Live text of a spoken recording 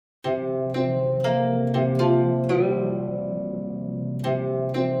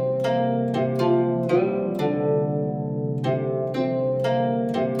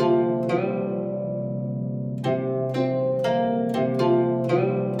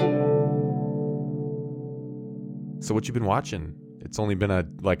So what you been watching? It's only been a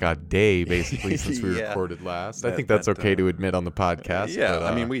day basically since we Yeah. recorded last. I think that's okay to admit on the podcast. Yeah,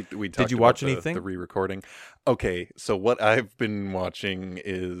 but, I mean, we talked did you about watch the anything? re-recording. Okay, so what I've been watching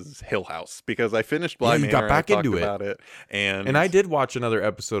is Hill House because I finished Bly you Manor. got back and I into talked it. about it, and I did watch another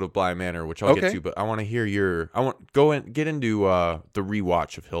episode of Bly Manor, which I'll get Okay. to, but I want to hear get into the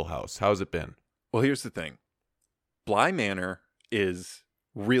rewatch of Hill House. How's it been? Well, here's the thing. Bly Manor is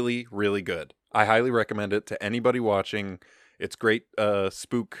really, really good. I highly recommend it to anybody watching. It's great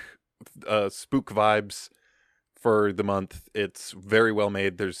spook vibes for the month. It's very well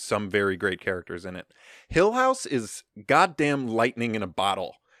made. There's some very great characters in it. Hill House is goddamn lightning in a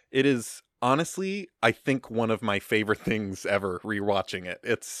bottle. It is honestly, I think, one of my favorite things ever rewatching it.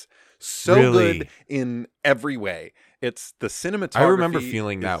 It's so Really? good in every way. It's the cinematography. I remember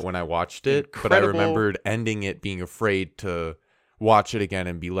feeling that when I watched it, incredible. but I remembered ending it being afraid to watch it again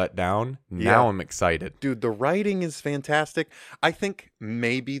and be let down. Now I'm excited. Dude, the writing is fantastic. I think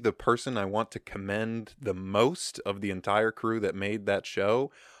maybe the person I want to commend the most of the entire crew that made that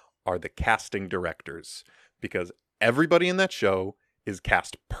show are the casting directors, because everybody in that show is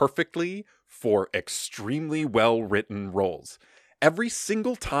cast perfectly for extremely well-written roles. Every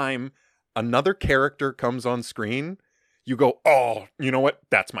single time another character comes on screen, you go, oh, you know what?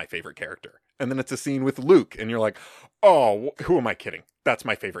 That's my favorite character. And then it's a scene with Luke, and you're like, oh, who am I kidding? That's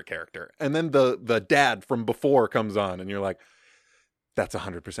my favorite character. And then the dad from before comes on, and you're like, that's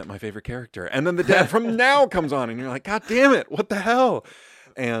 100% my favorite character. And then the dad from now comes on, and you're like, God damn it, what the hell?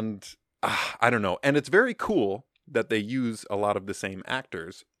 And I don't know. And it's very cool that they use a lot of the same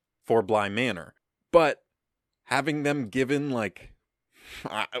actors for Bly Manor. But having them given, like,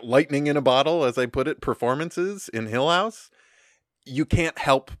 lightning in a bottle, as I put it, performances in Hill House, you can't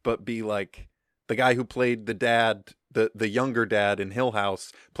help but be like, the guy who played the dad, the younger dad in Hill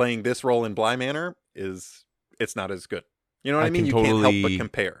House, playing this role in Bly Manor, it's not as good. You know what I mean? You can't help but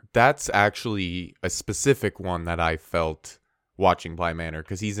compare. That's actually a specific one that I felt watching Bly Manor,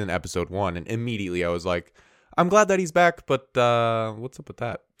 because he's in episode 1, and immediately I was like, I'm glad that he's back, but what's up with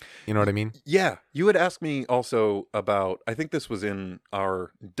that? You know what I mean? Yeah. You had asked me also about, I think this was in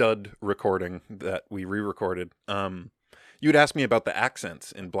our dud recording that we re-recorded. You'd ask me about the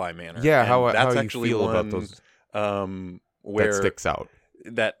accents in Bly Manor. Yeah, and how you feel about those where that sticks out.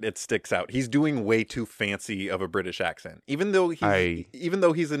 That it sticks out. He's doing way too fancy of a British accent. Even though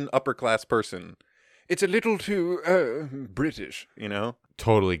he's an upper class person, it's a little too British, you know?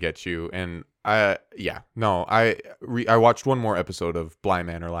 Totally get you. And I watched one more episode of Bly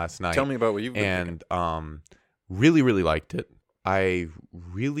Manor last night. Tell me about what you've been thinking. Really, really liked it. I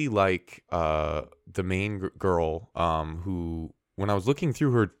really like the main girl who, when I was looking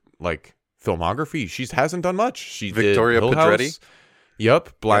through her like filmography, she hasn't done much. She Victoria did Hill Pedretti? House.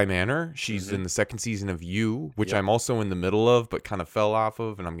 Yep, Bly Manor. She's in the second season of You, which I'm also in the middle of, but kind of fell off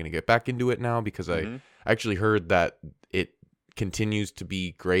of, and I'm going to get back into it now because I actually heard that it continues to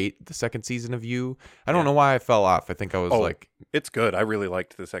be great, the second season of You. I don't know why I fell off. I think I was it's good. I really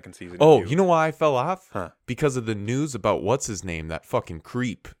liked the second season of You. You know why I fell off? Huh. Because of the news about what's his name, that fucking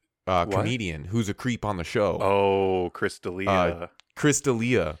creep comedian who's a creep on the show. Oh, Chris D'Elia. Chris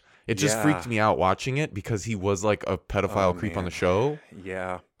D'Elia. It just freaked me out watching it because he was like a pedophile creep on the show.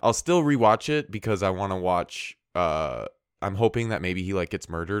 Yeah. I'll still rewatch it because I want to watch. I'm hoping that maybe he like gets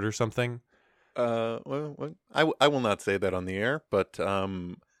murdered or something. Well, I will not say that on the air, but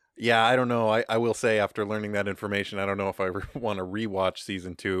yeah, I don't know. I will say, after learning that information, I don't know if I want to rewatch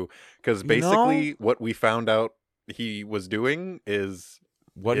season 2, because basically what we found out he was doing is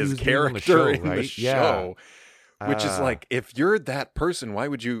what his character in the show, which is like, if you're that person, why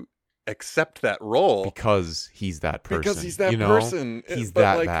would you accept that role? Because he's that person. Because he's that person. He's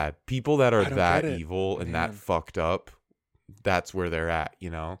that like, bad. People that are that get it. evil and that fucked up, that's where they're at, you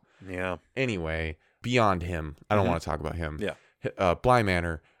know? Yeah. Anyway, beyond him, I don't want to talk about him. Yeah. Bly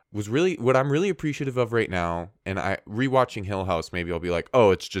Manor was really what I'm really appreciative of right now. And rewatching Hill House, maybe I'll be like, oh,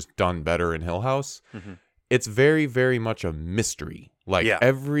 it's just done better in Hill House. It's very, very much a mystery. Like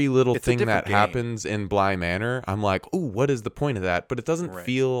every little thing that happens in Bly Manor, I'm like, ooh, what is the point of that? But it doesn't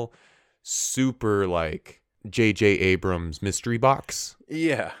feel super like J.J. Abrams' mystery box.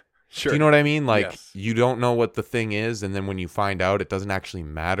 Yeah. Sure. Do you know what I mean? Like, you don't know what the thing is, and then when you find out, it doesn't actually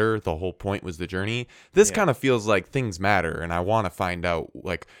matter. The whole point was the journey. This kind of feels like things matter, and I want to find out,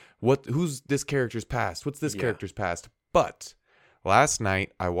 like, who's this character's past? What's this character's past? But last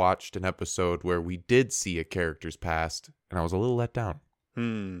night, I watched an episode where we did see a character's past, and I was a little let down.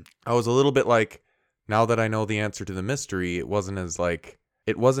 I was a little bit like, now that I know the answer to the mystery, it wasn't as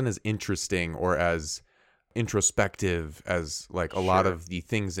interesting or as introspective as like a lot of the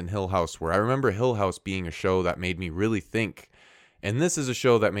things in Hill House were. I remember Hill House being a show that made me really think. And this is a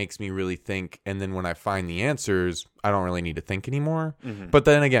show that makes me really think. And then when I find the answers, I don't really need to think anymore. But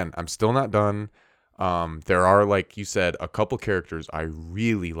then again, I'm still not done. There are, like you said, a couple characters I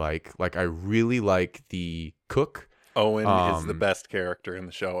really like. Like, I really like the cook. Owen is the best character in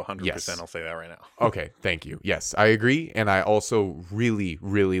the show, 100%. Yes. I'll say that right now. Okay, thank you. Yes, I agree. And I also really,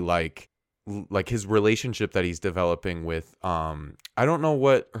 really like his relationship that he's developing with, I don't know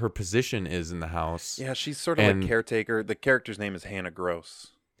what her position is in the house. Yeah, she's sort of like caretaker. The character's name is Hannah Gross.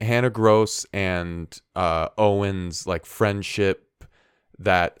 Hannah Gross and Owen's like friendship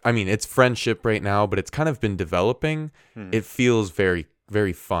that, I mean, it's friendship right now, but it's kind of been developing. It feels very,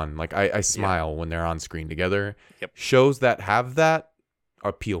 very fun. Like I smile when they're on screen together. Yep. Shows that have that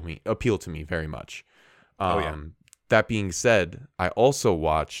appeal to me very much. That being said, I also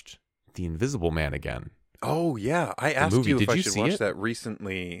watched The Invisible Man again. Oh yeah, I asked you if I should watch that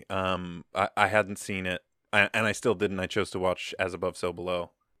recently. I hadn't seen it, and I still didn't. I chose to watch As Above, So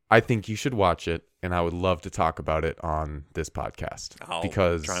Below. I think you should watch it, and I would love to talk about it on this podcast.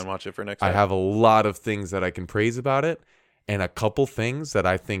 Because try and watch it for next time. I have a lot of things that I can praise about it, and a couple things that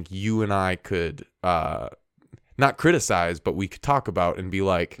I think you and I could not criticize, but we could talk about and be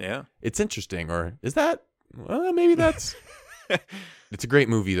like, yeah, it's interesting, or is that, well, maybe that's... It's a great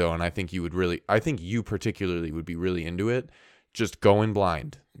movie, though, and I think you particularly would be really into it. Just go in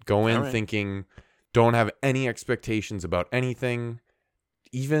blind. Go in thinking, don't have any expectations about anything.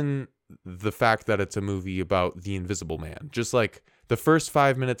 Even the fact that it's a movie about the Invisible Man. Just like the first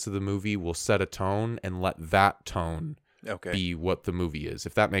 5 minutes of the movie will set a tone and let that tone be what the movie is,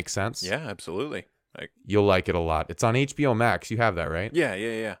 if that makes sense. Yeah, absolutely. You'll like it a lot. It's on HBO Max. You have that, right? Yeah,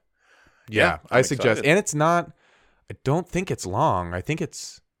 I suggest. Excited. And it's not... I don't think it's long. I think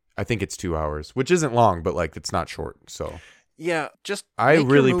it's 2 hours, which isn't long, but like it's not short. So yeah, just I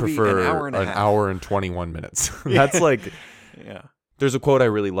really prefer an hour and 21 minutes. That's like, yeah. There's a quote I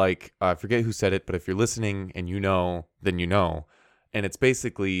really like. I forget who said it, but if you're listening and you know, then you know. And it's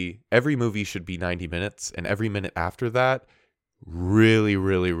basically every movie should be 90 minutes, and every minute after that really,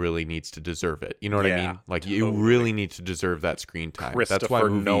 really, really needs to deserve it. You know what I mean? Like you really need to deserve that screen time. That's why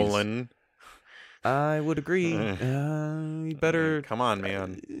Nolan. I would agree. You better... Come on,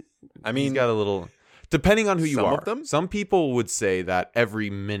 man. I mean... He's got a little... Depending on who you are. Some of them? Some people would say that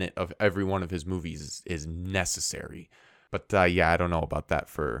every minute of every one of his movies is necessary. But I don't know about that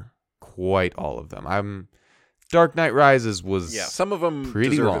for quite all of them. Dark Knight Rises was some of them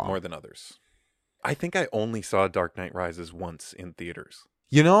pretty deserve long. It more than others. I think I only saw Dark Knight Rises once in theaters.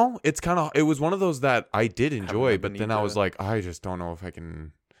 You know, it was one of those that I did enjoy, but then I was like, I just don't know if I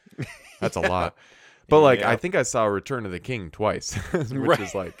can... That's a lot. But like, I think I saw Return of the King twice, which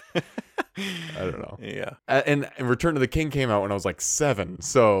is like, I don't know. Yeah. And Return of the King came out when I was like 7.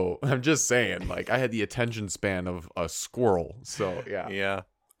 So I'm just saying, like, I had the attention span of a squirrel. So yeah. Yeah.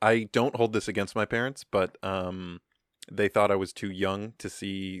 I don't hold this against my parents, but they thought I was too young to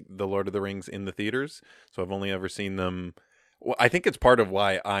see The Lord of the Rings in the theaters. So I've only ever seen them. Well, I think it's part of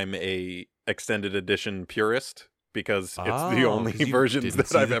why I'm a extended edition purist. Because it's the only versions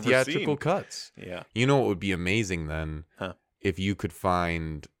that I've ever seen. Theatrical cuts. Yeah. You know what would be amazing then? If you could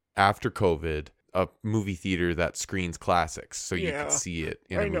find, after COVID, a movie theater that screens classics so you could see it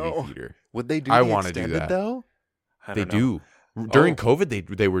in a movie theater. Would they do I the want to extended, do that. though? They do. During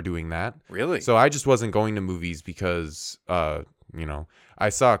COVID, they were doing that. Really? So I just wasn't going to movies because, I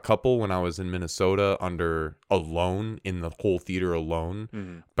saw a couple when I was in Minnesota alone in the whole theater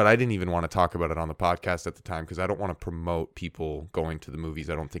alone. But I didn't even want to talk about it on the podcast at the time because I don't want to promote people going to the movies.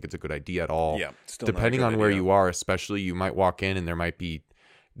 I don't think it's a good idea at all. Yeah. Still depending on where you are, especially, you might walk in and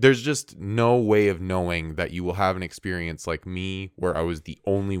there's just no way of knowing that you will have an experience like me where I was the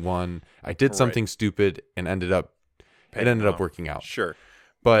only one. I did something stupid and it ended up working out. Sure.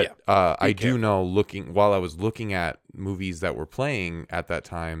 But I do know, while I was looking at movies that were playing at that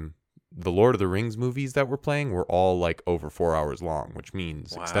time, the Lord of the Rings movies that were playing were all like over 4 hours long, which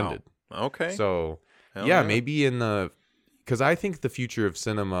means extended. Okay. So maybe because I think the future of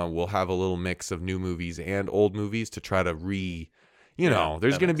cinema will have a little mix of new movies and old movies to try to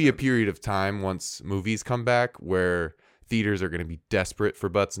there's going to be a period of time once movies come back where theaters are going to be desperate for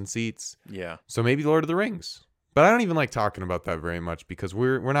butts and seats. Yeah. So maybe Lord of the Rings. But I don't even like talking about that very much because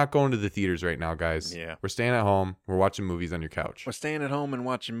we're not going to the theaters right now, guys. Yeah. We're staying at home. We're watching movies on your couch. We're staying at home and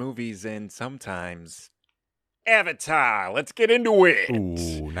watching movies, and sometimes Avatar. Let's get into it.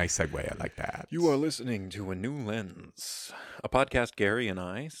 Ooh, nice segue. I like that. You are listening to A New Lens, a podcast Gary and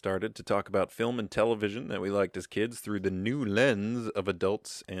I started to talk about film and television that we liked as kids through the new lens of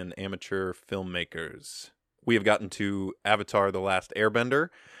adults and amateur filmmakers. we have gotten to Avatar: The Last Airbender,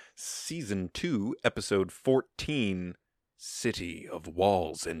 Season 2, Episode 14, City of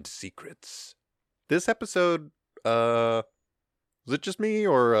Walls and Secrets. This episode, was it just me,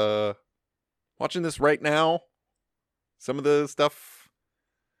 or watching this right now, some of the stuff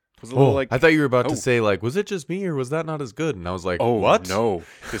was a little like... I thought you were about to say, like, was it just me, or was that not as good? And I was like, what? No,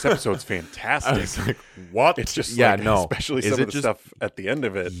 this episode's fantastic. I was like, what? It's just, especially Is some it of the just... stuff at the end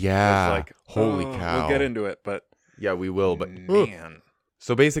of it. Yeah, it's like, holy cow. We'll get into it, but... Yeah, we will, but... Man.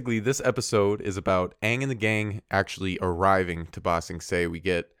 So basically, this episode is about Aang and the gang actually arriving to Ba Sing Se. We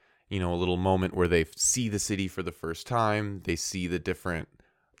get, a little moment where they see the city for the first time. They see the different,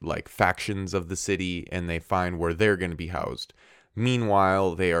 factions of the city, and they find where they're going to be housed.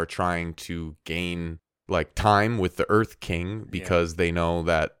 Meanwhile, they are trying to gain, time with the Earth King because they know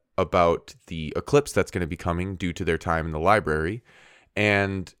that about the eclipse that's going to be coming due to their time in the library.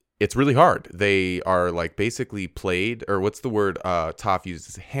 And... it's really hard. They are basically played, or what's the word Toph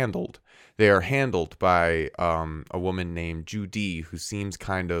uses, handled. They are handled by a woman named Judy, who seems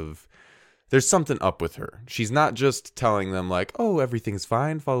kind of, there's something up with her. She's not just telling them oh, everything's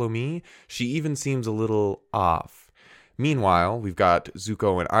fine, follow me. She even seems a little off. Meanwhile, we've got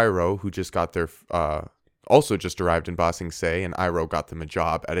Zuko and Iroh, who just got their, also just arrived in Ba Sing Se, and Iroh got them a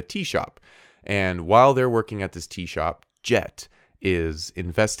job at a tea shop. And while they're working at this tea shop, Jet is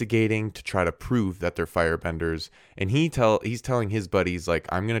investigating to try to prove that they're firebenders, and he's telling his buddies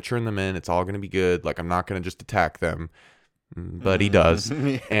I'm gonna turn them in, it's all gonna be good, I'm not gonna just attack them, but he does.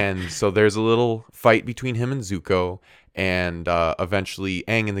 And so there's a little fight between him and Zuko, and eventually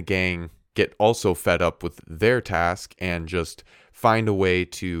Aang and the gang get also fed up with their task and just find a way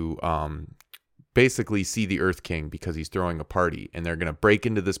to basically see the Earth King because he's throwing a party, and they're gonna break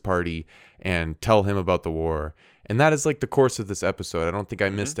into this party and tell him about the war. And that is the course of this episode. I don't think I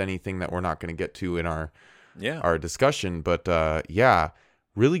missed anything that we're not going to get to in our discussion. But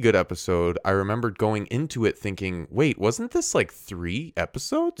really good episode. I remembered going into it thinking, wait, wasn't this 3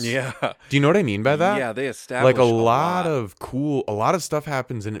 episodes? Yeah. Do you know what I mean by that? Yeah, they established a lot of stuff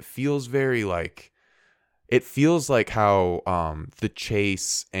happens, and it feels very it feels like how the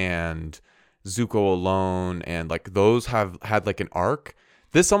chase and Zuko alone and those have had an arc.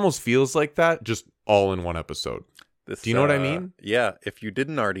 This almost feels like that, just all in one episode. Do you know what I mean? Yeah, if you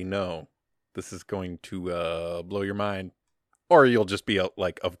didn't already know, this is going to blow your mind. Or you'll just be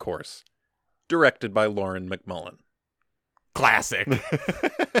of course. Directed by Lauren McMullen. Classic.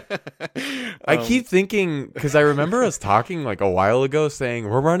 I keep thinking, because I remember us talking a while ago saying,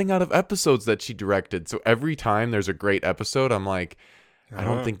 we're running out of episodes that she directed. So every time there's a great episode, I'm like, I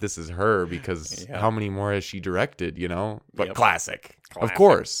don't think this is her, because how many more has she directed, But classic. Of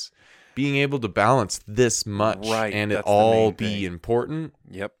course. Being able to balance this much and it all be important.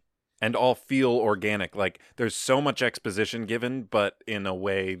 Yep. And all feel organic. There's so much exposition given, but in a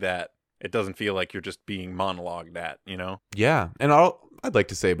way that it doesn't feel like you're just being monologued at, Yeah. And I'd like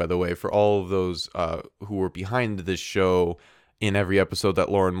to say, by the way, for all of those who were behind this show in every episode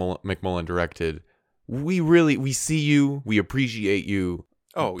that Lauren McMullen directed, we see you, we appreciate you.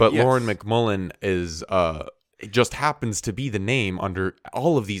 Oh, but yes. Lauren McMullen is it just happens to be the name under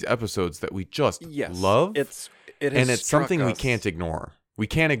all of these episodes that we just love. It's something we can't ignore. We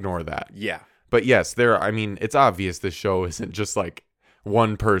can't ignore that. Yeah. But yes, it's obvious this show isn't just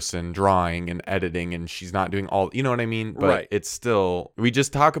one person drawing and editing, and she's not doing all, you know what I mean? But it's still, we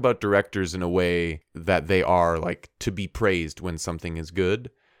just talk about directors in a way that they are to be praised when something is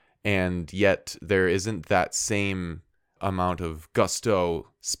good. And yet there isn't that same amount of gusto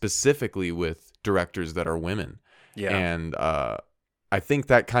specifically with directors that are women. Yeah. And I think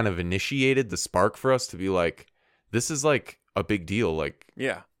that kind of initiated the spark for us to be this is a big deal.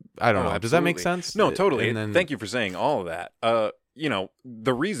 Yeah. I don't know. Does that make sense? No, totally. And then, thank you for saying all of that.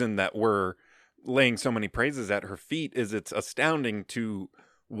 The reason that we're laying so many praises at her feet is it's astounding to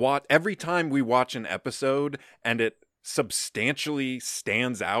watch every time we watch an episode and it substantially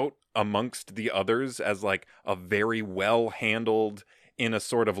stands out amongst the others as a very well handled in a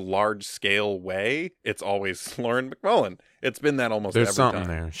sort of large scale way. It's always Lauren McMullen. It's been that almost every time. There's something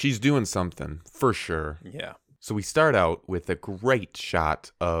there. She's doing something for sure. Yeah. So we start out with a great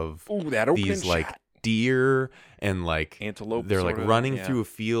shot of these shot. Deer and antelope. They're running through a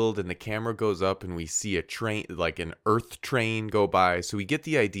field, and the camera goes up and we see a train, an earth train go by. So we get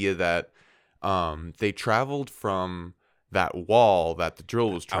the idea that they traveled from that wall that the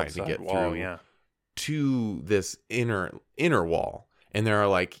drill was trying to get through yeah. to this inner wall. and there are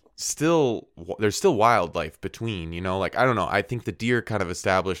like there's still wildlife between, you know, like I don't know, I think the deer kind of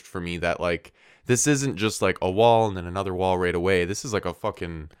established for me that like this isn't just like a wall and then another wall right away. This is like a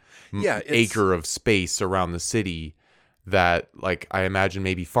fucking acre of space around the city that like I imagine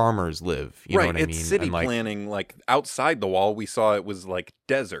maybe farmers live, you know what I mean? It's city and like planning. Like outside the wall, we saw it was like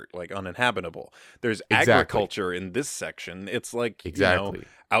desert, like uninhabitable. There's exactly agriculture in this section. It's like, exactly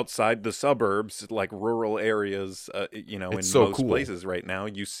outside the suburbs, like rural areas, it's in so most cool. places right now,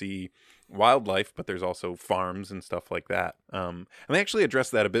 you see wildlife, but there's also farms and stuff like that. And they actually address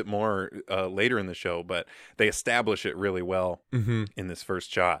that a bit more later in the show, but they establish it really well Hmm. in this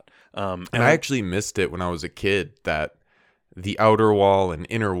first shot. And I actually missed it when I was a kid that the outer wall and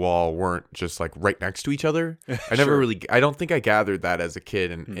inner wall weren't just like right next to each other. I never Sure. really, I don't think I gathered that as a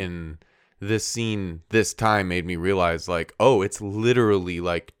kid. And in this scene, this time made me realize like, oh, it's literally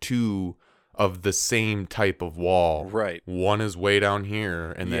like two of the same type of wall. Right. One is way down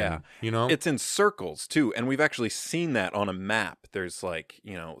here. And then, you know, It's in circles too, and we've actually seen that on a map. There's like,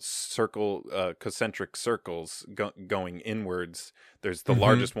 concentric circles going inwards. There's the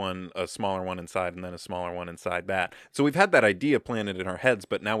largest one, a smaller one inside, and then a smaller one inside that. So we've had that idea planted in our heads,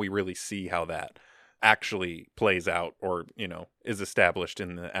 but now we really see how that actually plays out, or is established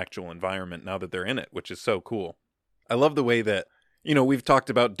in the actual environment now that they're in it, which is so cool. I love the way that we've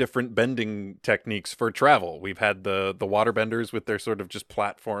talked about different bending techniques for travel. We've had the water benders with their sort of just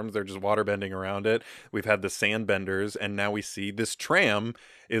platforms. They're just water bending around it. We've had the sand benders, and now we see this tram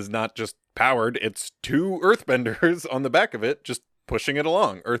is not just powered. It's two earth benders on the back of it, just pushing it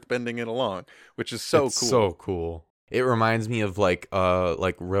along, earth bending it along, which is so it's cool. so cool. It reminds me of like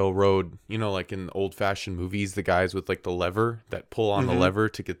railroad, like in old fashioned movies, the guys with like the lever that pull on the lever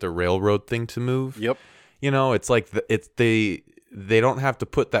to get the railroad thing to move. Yep. It's like they don't have to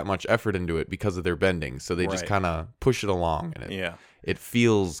put that much effort into it because of their bending, so they just kind of push it along, and it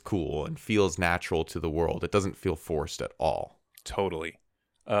feels cool and feels natural to the world. It doesn't feel forced at all. Totally.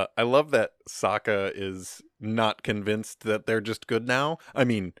 I love that Sokka is not convinced that they're just good now. I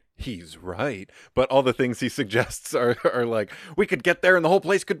mean, he's right, but all the things he suggests are like, we could get there and the whole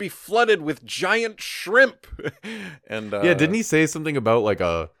place could be flooded with giant shrimp. And didn't he say something about like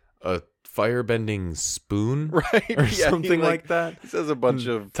a firebending spoon, right? Or something like that? He says a bunch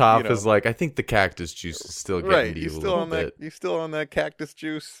of Toph is like, I think the cactus juice is still getting to you a little bit. You still on that cactus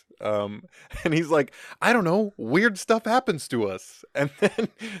juice? And he's like, I don't know, weird stuff happens to us. And then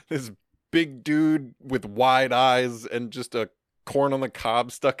this big dude with wide eyes and just a corn on the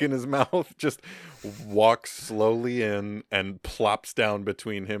cob stuck in his mouth just walks slowly in and plops down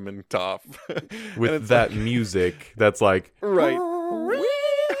between him and Toph. With that music that's like, right.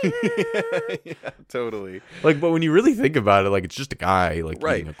 Yeah, totally. Like, but when you really think about it, like, it's just a guy like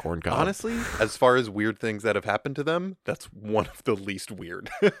eating a corn cob. Honestly, as far as weird things that have happened to them, that's one of the least weird.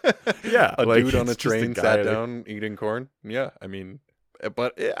 Yeah, a like, dude on a train guy, sat down eating corn. Yeah, I mean,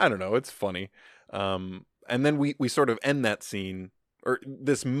 but I don't know. It's funny. And then we sort of end that scene, or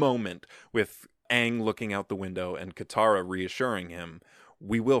this moment, with Aang looking out the window and Katara reassuring him,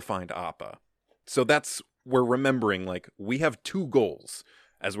 we will find Appa. So we're remembering, like, we have two goals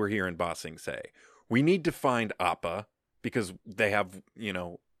as we're here in Ba Sing Se. We need to find Appa because they have,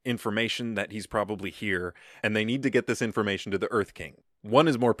 information that he's probably here, and they need to get this information to the Earth King. One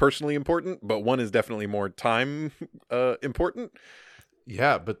is more personally important, but one is definitely more time important.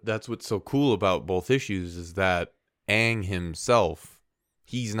 Yeah, but that's what's so cool about both issues is that Aang himself,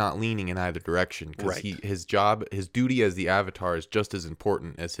 he's not leaning in either direction, because his duty as the Avatar is just as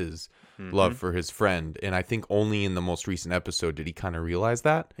important as his love for his friend. And I think only in the most recent episode did he kind of realize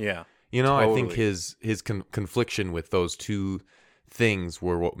that. Yeah, totally. I think his confliction with those two things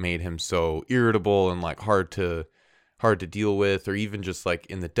were what made him so irritable and like hard to deal with, or even just like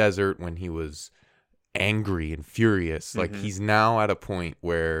in the desert when he was angry and furious. Like he's now at a point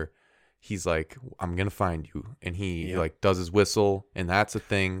where he's like, I'm gonna find you, and he like does his whistle, and that's a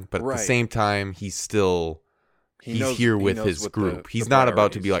thing, but at the same time he's here with his group. He's not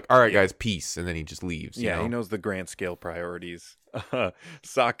about to be like, all right guys, peace, and then he just leaves. He knows the grand scale priorities.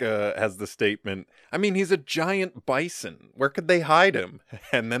 Sokka has the statement, I mean, he's a giant bison, where could they hide him?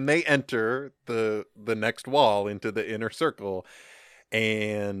 And then they enter the next wall into the inner circle,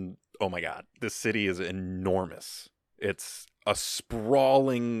 and oh my god, this city is enormous. It's a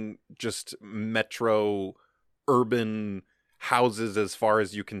sprawling, just metro, urban houses as far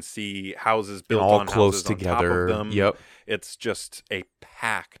as you can see, houses built all on close houses together. On top of them. Yep. It's just a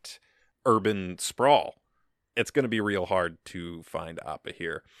packed urban sprawl. It's going to be real hard to find Appa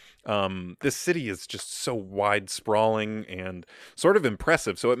here. This city is just so wide, sprawling, and sort of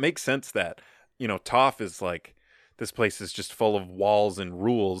impressive. So it makes sense that, Toph is like, this place is just full of walls and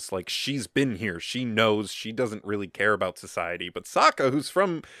rules. Like, she's been here. She knows. She doesn't really care about society. But Sokka, who's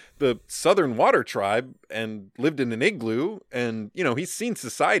from the Southern Water Tribe and lived in an igloo, and, you know, he's seen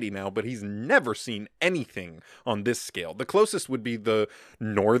society now, but he's never seen anything on this scale. The closest would be the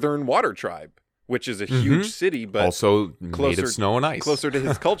Northern Water Tribe, which is a huge city, but also made of snow and ice. Closer to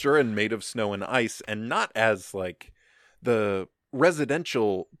his culture and made of snow and ice, and not as, like, the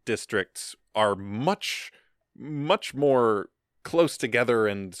residential districts are much more close together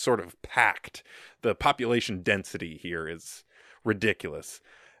and sort of packed. The population density here is ridiculous,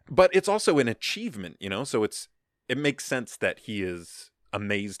 but it's also an achievement, you know, so it makes sense that he is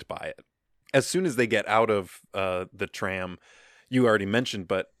amazed by it. As soon as they get out of the tram, you already mentioned,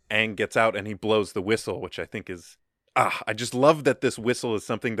 but Aang gets out and he blows the whistle, which I think is I just love that this whistle is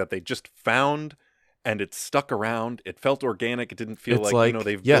something that they just found and it stuck around. It felt organic. It didn't feel like, you know,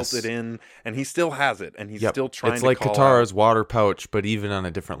 they've built it in, and he still has it, and he's still trying to call out. It's like Katara's water pouch, but even on a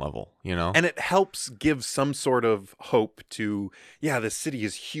different level, you know? And it helps give some sort of hope to, this city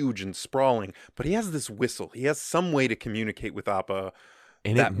is huge and sprawling, but he has this whistle. He has some way to communicate with Appa.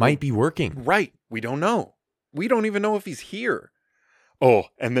 And it might be working. Right. We don't know. We don't even know if he's here. Oh,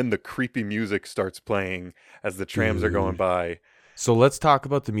 and then the creepy music starts playing as the trams are going by. So let's talk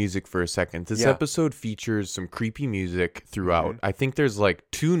about the music for a second. This episode features some creepy music throughout. I think there's like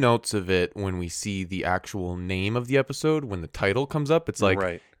 2 notes of it when we see the actual name of the episode. When the title comes up, it's like,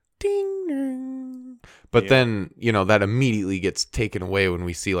 ding, ding. But then, you know, that immediately gets taken away when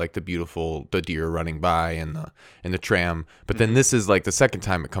we see like the deer running by and the tram. But then this is like the second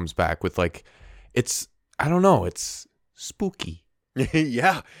time it comes back with like, I don't know, it's spooky.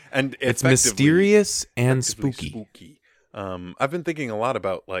 Yeah. And it's mysterious and spooky. I've been thinking a lot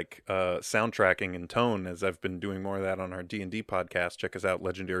about like soundtracking and tone as I've been doing more of that on our D&D podcast. Check us out,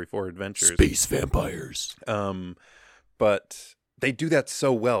 Legendary 4 Adventures. Space vampires. But they do that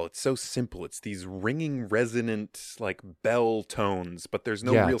so well. It's so simple. It's these ringing, resonant, like bell tones, but there's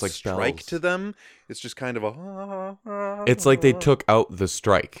no real like strike bells to them. It's just kind of a... It's like they took out the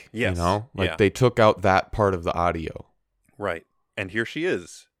strike, yes. You know? Like they took out that part of the audio. Right. And here she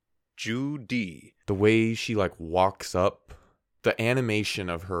is, Judy. The way she like walks up, the animation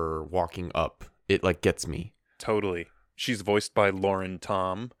of her walking up, it like gets me. Totally. She's voiced by Lauren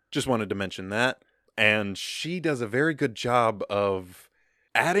Tom. Just wanted to mention that. And she does a very good job of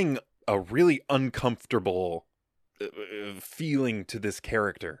adding a really uncomfortable feeling to this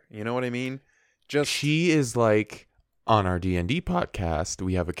character. You know what I mean? She is like, on our D&D podcast,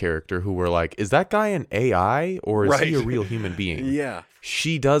 we have a character who we're like, is that guy an AI or is he a real human being? Yeah.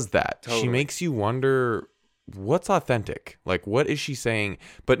 She does that. Totally. She makes you wonder what's authentic. Like, what is she saying?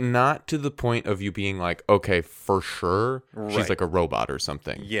 But not to the point of you being like, okay, for sure, she's like a robot or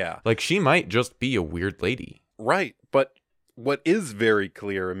something. Yeah. Like, she might just be a weird lady. Right. But what is very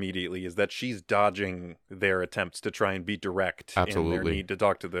clear immediately is that she's dodging their attempts to try and be direct in their need to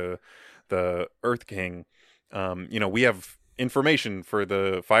talk to the Earth King. You know, we have information for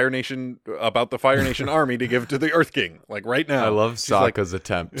the Fire Nation about the Fire Nation army to give to the Earth King, like right now. I love Sokka's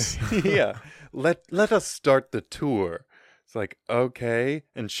attempts. Yeah. Let us start the tour. It's like, okay.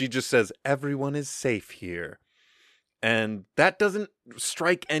 And she just says, everyone is safe here. And that doesn't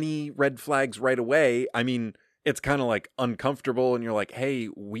strike any red flags right away. I mean, it's kind of like uncomfortable and you're like, hey,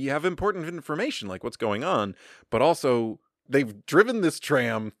 we have important information, like what's going on? But also, they've driven this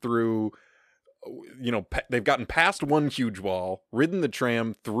tram through, you know, they've gotten past one huge wall, ridden the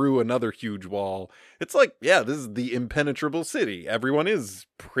tram through another huge wall. It's like, yeah, this is the impenetrable city. Everyone is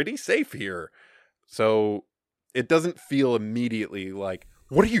pretty safe here. So it doesn't feel immediately like,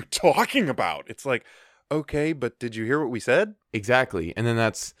 what are you talking about? It's like, okay, but did you hear what we said? Exactly. And then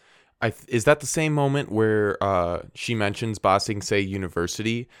is that the same moment where she mentions Ba Sing Se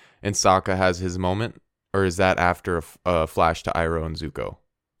University and Sokka has his moment? Or is that after a flash to Iroh and Zuko?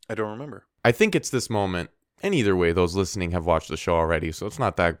 I don't remember. I think it's this moment. And either way, those listening have watched the show already, so it's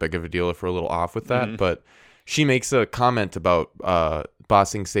not that big of a deal if we're a little off with that. Mm-hmm. But she makes a comment about Ba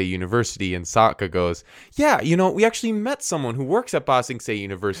Sing Se University, and Sokka goes, yeah, you know, we actually met someone who works at Ba Sing Se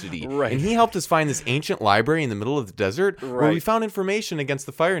University. Right. And he helped us find this ancient library in the middle of the desert where we found information against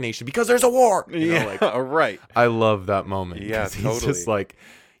the Fire Nation because there's a war. You know, like, right. I love that moment. Yeah, totally. He's just like,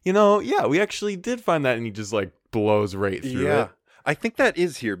 you know, yeah, we actually did find that, and he just like blows right through it. I think that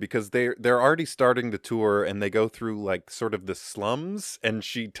is here because they're already starting the tour and they go through like sort of the slums, and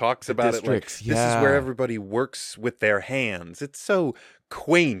she talks about it like this is where everybody works with their hands. It's so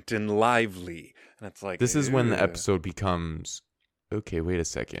quaint and lively, and it's like this is when the episode becomes okay, wait a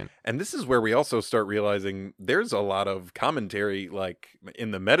second. And this is where we also start realizing there's a lot of commentary, like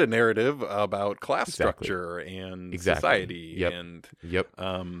in the meta narrative, about class structure and society. Yep. And Yep.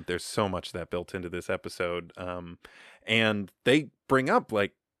 there's so much that built into this episode. And they bring up,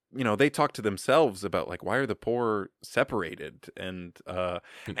 like, they talk to themselves about, like, why are the poor separated? And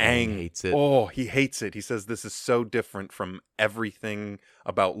Aang hates it. Oh, he hates it. He says, this is so different from everything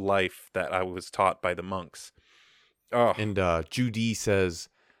about life that I was taught by the monks. Oh. And Judy says,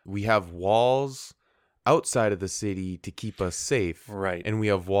 we have walls outside of the city to keep us safe. Right. And we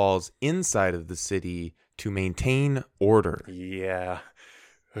have walls inside of the city to maintain order. Yeah.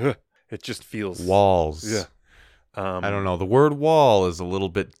 It just feels... Walls. Yeah. I don't know. The word wall is a little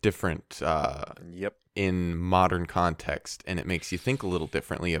bit different Yep. in modern context, and it makes you think a little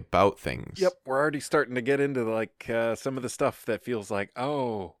differently about things. Yep. We're already starting to get into, like, some of the stuff that feels like,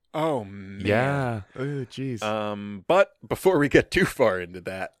 oh, man. Yeah. Oh, jeez. But before we get too far into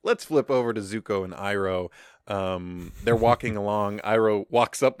that, let's flip over to Zuko and Iroh. They're walking along. Iroh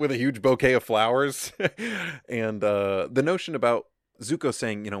walks up with a huge bouquet of flowers. And the notion about Zuko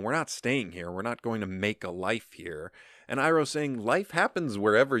saying, we're not staying here. We're not going to make a life here. And Iroh saying, life happens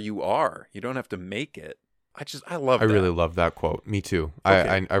wherever you are. You don't have to make it. I love that. I really love that quote. Me too.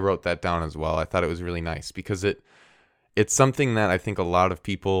 Okay. I wrote that down as well. I thought it was really nice because it's something that I think a lot of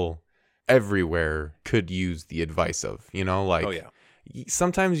people everywhere could use the advice of, like, oh, yeah.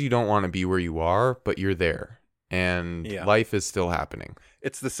 Sometimes you don't want to be where you are, but you're there and life is still happening.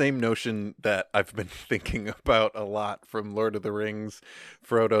 It's the same notion that I've been thinking about a lot from Lord of the Rings.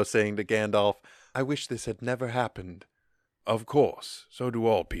 Frodo saying to Gandalf, I wish this had never happened. Of course, so do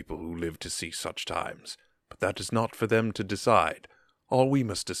all people who live to see such times. But that is not for them to decide. All we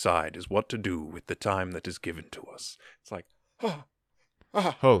must decide is what to do with the time that is given to us. It's like,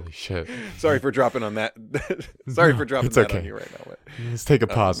 holy shit. Sorry for dropping on that. Sorry for dropping that on you right now. But, let's take a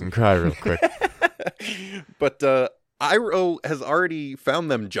pause and cry real quick. But Iroh has already found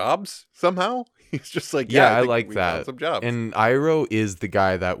them jobs somehow. He's just like, I like we that. found some jobs. And Iroh is the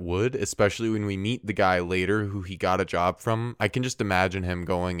guy that would, especially when we meet the guy later who he got a job from. I can just imagine him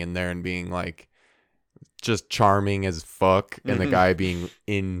going in there and being like, just charming as fuck, and the guy being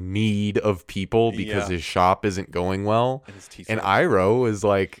in need of people because his shop isn't going well. And Iroh is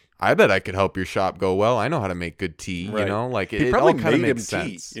like, I bet I could help your shop go well. I know how to make good tea, right. Like it all probably kind of made makes him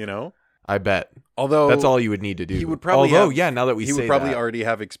sense. tea, I bet. Although that's all you would need to do. He would probably now that we say he would probably that, already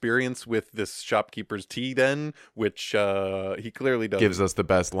have experience with this shopkeeper's tea then, which he clearly does. Gives us the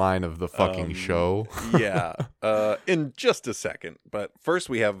best line of the fucking show. In just a second. But first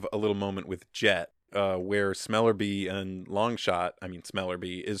we have a little moment with Jet, where Smellerbee and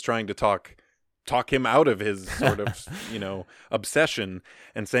Smellerbee is trying to talk him out of his sort of, obsession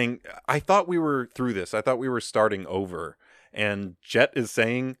and saying, I thought we were through this. I thought we were starting over. And Jet is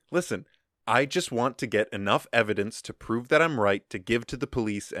saying, listen, I just want to get enough evidence to prove that I'm right to give to the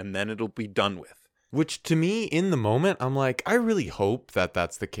police, and then it'll be done with. Which to me, in the moment, I'm like, I really hope that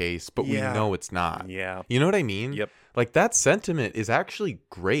that's the case, but we know it's not. Yeah. You know what I mean? Yep. Like, that sentiment is actually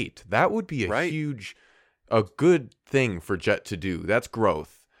great. That would be a good thing for Jet to do. That's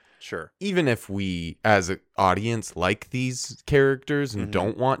growth. Sure. Even if we, as an audience, like these characters and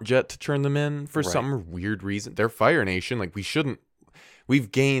don't want Jet to turn them in for some weird reason. They're Fire Nation. Like,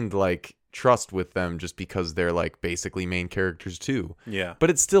 we've gained, like, trust with them just because they're, like, basically main characters too. Yeah. But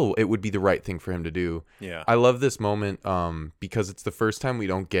it would be the right thing for him to do. Yeah. I love this moment because it's the first time we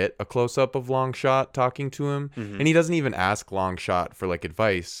don't get a close-up of Longshot talking to him. And he doesn't even ask Longshot for, like,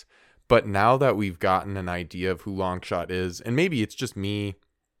 advice. But now that we've gotten an idea of who Longshot is, and maybe it's just me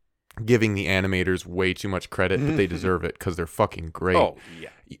giving the animators way too much credit, but they deserve it because they're fucking great. Oh, yeah.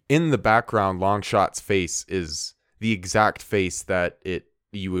 In the background, Longshot's face is the exact face that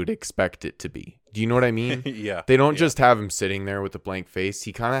you would expect it to be. Do you know what I mean? Yeah. They don't just have him sitting there with a blank face.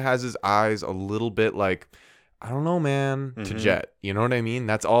 He kind of has his eyes a little bit like, I don't know, man, to Jet. You know what I mean?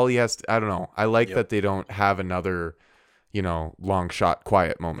 That's all he has to, I don't know. I like that they don't have another, Longshot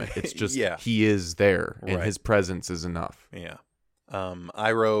quiet moment. It's just he is there and his presence is enough. Yeah.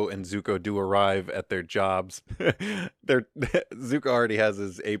 Iroh and Zuko do arrive at their jobs. Zuko already has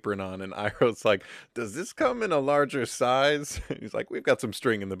his apron on, and Iroh's like, does this come in a larger size? He's like, we've got some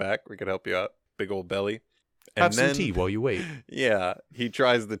string in the back. We could help you out. Big old belly. And have some tea while you wait. Yeah, he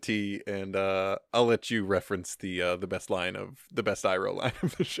tries the tea, and I'll let you reference the best Iroh line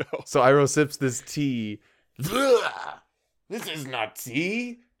of the show. So Iroh sips this tea. This is not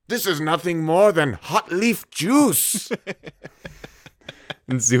tea. This is nothing more than hot leaf juice.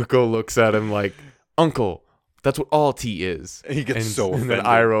 And Zuko looks at him like, Uncle, That's what all tea is. He gets so And offended. then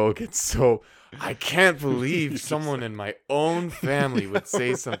Iroh gets so, I can't believe someone in my own family would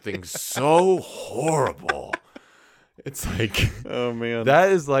say something so horrible. It's like, oh man,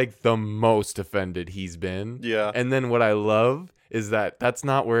 that is like the most offended he's been. Yeah. And then what I love is that that's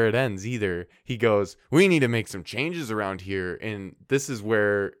not where it ends either. He goes, we need to make some changes around here. And this is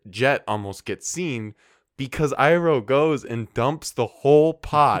where Jet almost gets seen because Iroh goes and dumps the whole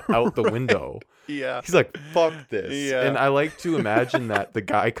pot out the window. Yeah. He's like, fuck this. Yeah. And I like to imagine that the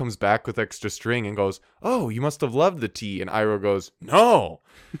guy comes back with extra string and goes, oh, you must have loved the tea. And Iroh goes, no,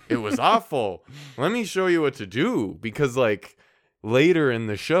 it was awful. Let me show you what to do. Because like later in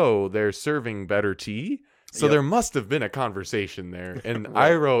the show, they're serving better tea. So there must have been a conversation there. And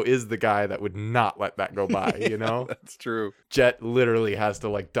Right. Iroh is the guy that would not let that go by, you know? That's true. Jet literally has to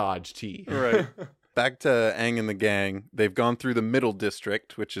like dodge tea. Right. Back to Aang and the gang. They've gone through the middle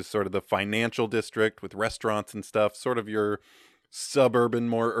district, which is sort of the financial district with restaurants and stuff, sort of your suburban,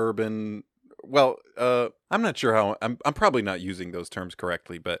 more urban. Well, I'm not sure how I'm probably not using those terms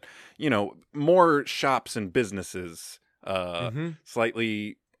correctly, but you know, more shops and businesses,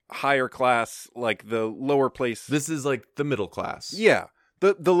 slightly higher class, like the lower place. This is like the middle class. Yeah.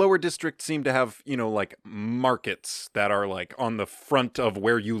 The lower district seem to have, you know, like markets that are like on the front of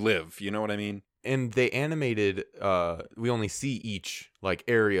where you live. You know what I mean? And they animated, we only see each like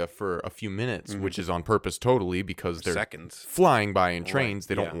area for a few minutes, which is on purpose totally because they're seconds flying by in trains. Right,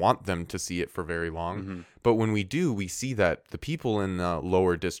 They don't yeah. want them to see it for very long. But when we do, we see that the people in the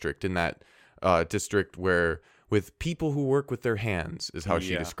lower district, in that district where with people who work with their hands is how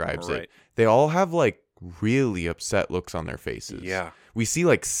she Yeah, describes right. it. They all have like really upset looks on their faces. Yeah. We see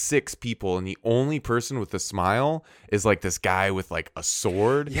like 6 people, and the only person with a smile is like this guy with like a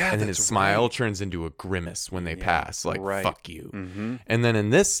sword. Yeah, and then his that's smile right. turns into a grimace when they pass, like right. fuck you. Mm-hmm. And then in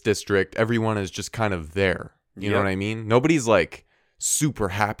this district, everyone is just kind of there. You know Yep. what I mean? Nobody's like super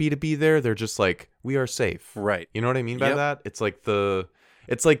happy to be there. They're just like, we are safe. Right. You know what I mean by Yep. that? It's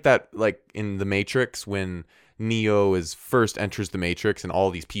like that like in the Matrix when Neo first enters the Matrix and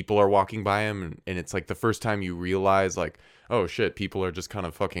all these people are walking by him, and it's like the first time you realize like, oh shit, people are just kind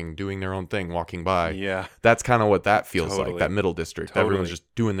of fucking doing their own thing walking by. Yeah. That's kind of what that feels Totally. like, that middle district. Totally. Everyone's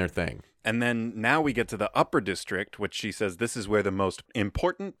just doing their thing. And then now we get to the upper district, which she says this is where the most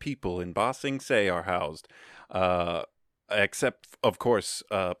important people in Ba Sing Se are housed. Except, of course,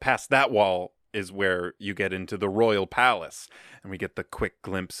 past that wall is where you get into the royal palace. And we get the quick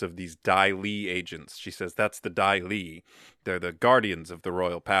glimpse of these Dai Li agents. She says that's the Dai Li. They're the guardians of the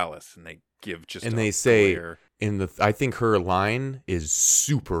royal palace. And they give just And a they say clear... I think her line is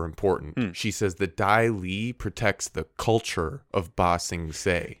super important. She says the Dai Li protects the culture of Ba Sing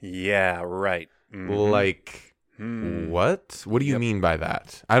Se. Yeah, right. Mhm. Like, what? What do you mean by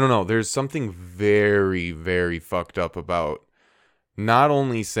that? I don't know. There's something very, very fucked up about not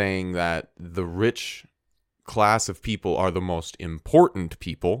only saying that the rich class of people are the most important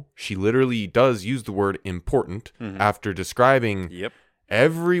people. She literally does use the word important after describing Yep.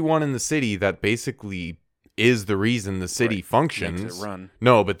 everyone in the city that basically is the reason the city functions. Makes it run.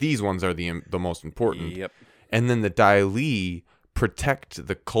 No, but these ones are the most important. Yep. And then the Dai Li protect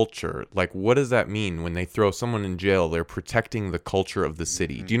the culture. Like, what does that mean when they throw someone in jail? They're protecting the culture of the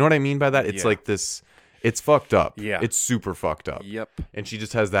city. Do you know what I mean by that? It's Yeah. like this. It's fucked up. Yeah. It's super fucked up. Yep. And she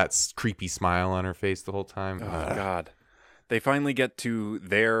just has that creepy smile on her face the whole time. Oh Ugh. God. They finally get to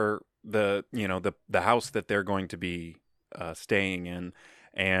the house that they're going to be staying in,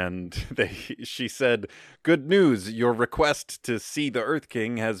 and she said, "Good news, your request to see the Earth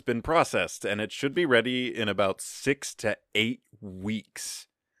King has been processed, and it should be ready in about 6 to 8 weeks."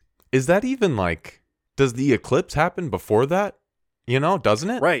 Is that even like? Does the eclipse happen before that? You know, doesn't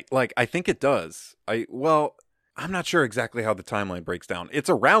it? Right, like I think it does. I'm not sure exactly how the timeline breaks down. It's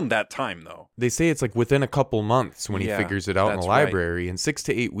around that time though. They say it's like within a couple months when Yeah, he figures it out in the that's right. library, and 6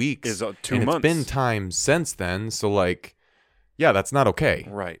 to 8 weeks Is 2 and months. It's been time since then, so like, yeah, that's not okay.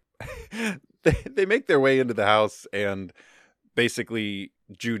 Right. they make their way into the house, and basically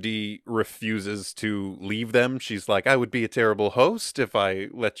Judy refuses to leave them. She's like, "I would be a terrible host if I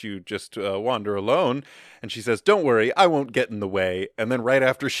let you just wander alone." And she says, "Don't worry, I won't get in the way." And then right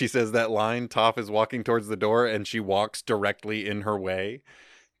after she says that line, Toph is walking towards the door, and she walks directly in her way.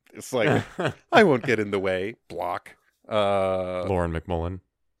 It's like, "I won't get in the way." Block. Lauren McMullen.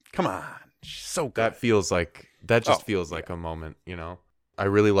 Come on. She's so good. That feels like feels yeah. like a moment, you know. I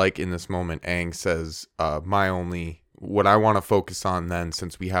really like in this moment Aang says, what I want to focus on then,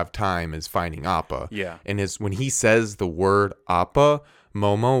 since we have time, is finding Appa. Yeah. And when he says the word Appa,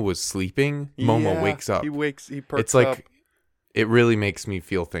 Momo was sleeping. Momo Yeah, wakes up. He perks It's like up. it really makes me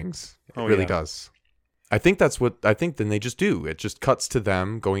feel things. It Oh, really yeah. does. I think then they just do. It just cuts to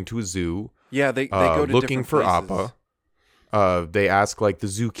them going to a zoo. Yeah, they go to looking for different places. Appa. They ask like the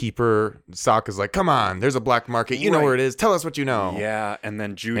zookeeper. Sokka's like, "Come on, there's a black market. You know Right. where it is. Tell us what you know." Yeah, and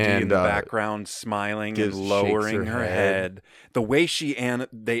then Judy And, in the background smiling and shakes lowering her her head. The way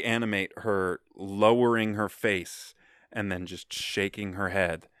they animate her lowering her face and then just shaking her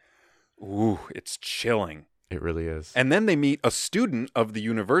head. Ooh, it's chilling. It really is. And then they meet a student of the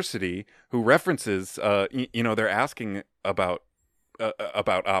university who references, they're asking about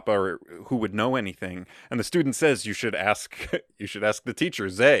Appa or who would know anything, and the student says you should ask the teacher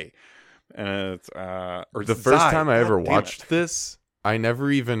Zay. And it's or The first Zai. time I ever God damn watched this, I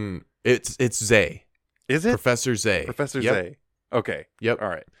never even it's Zay. Is it Professor Zay. Professor Yep. Zay? Okay. Yep. All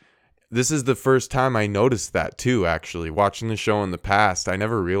right. This is the first time I noticed that too, actually. Watching the show in the past, I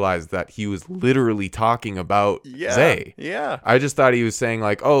never realized that he was literally talking about Zay. Yeah. I just thought he was saying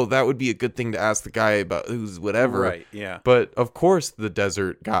like, "Oh, that would be a good thing to ask the guy about who's whatever." Right. Yeah. But of course, the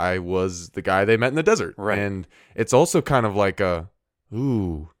desert guy was the guy they met in the desert. Right. And it's also kind of like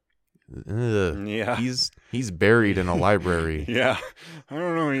Yeah. he's buried in a library. Yeah. I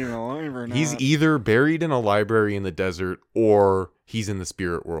don't know he's alive or not. He's either buried in a library in the desert or he's in the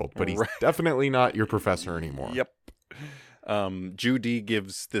spirit world, but he's Right. definitely not your professor anymore. Yep. Judy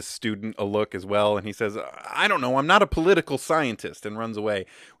gives this student a look as well, and he says, "I don't know, I'm not a political scientist," and runs away,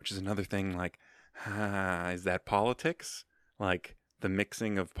 which is another thing like, is that politics? Like the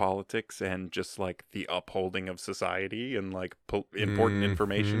mixing of politics and just like the upholding of society and like important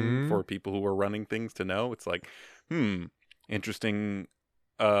information for people who are running things to know. It's like, interesting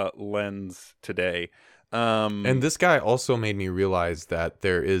lens today. And this guy also made me realize that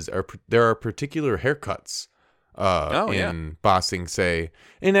there are particular haircuts in Ba Sing Se.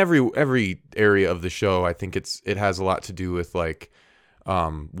 In every area of the show, I think it has a lot to do with like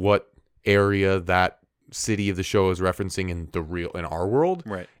what area that city of the show is referencing in our world,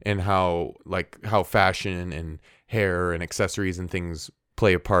 right? And how fashion and hair and accessories and things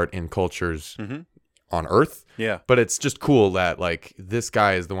play a part in cultures on Earth. Yeah. But it's just cool that like this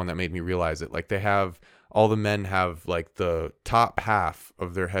guy is the one that made me realize it. Like all the men have like the top half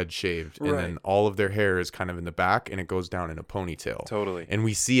of their head shaved, and then all of their hair is kind of in the back and it goes down in a ponytail. Totally. And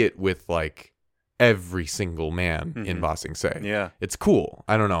we see it with like every single man in Ba Sing Se. Yeah. It's cool.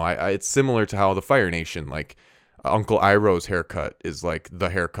 I don't know. It's similar to how the Fire Nation, like Uncle Iroh's haircut is like the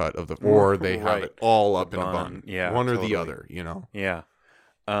haircut of or they have it all up in a bun. Yeah. One totally. or the other, you know? Yeah.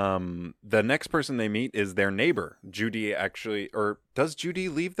 The next person they meet is their neighbor. Judy or does Judy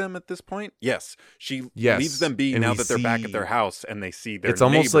leave them at this point? Yes. She leaves them be now that they're back at their house and they see their It's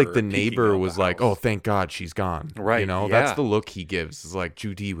almost like the neighbor peeking was out the like, house. "Oh, thank God she's gone." Right, You know, yeah. that's the look he gives. It's like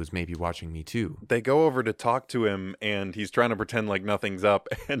Judy was maybe watching me too. They go over to talk to him and he's trying to pretend like nothing's up.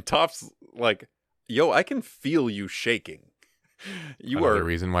 And Toph's like, "Yo, I can feel you shaking." Another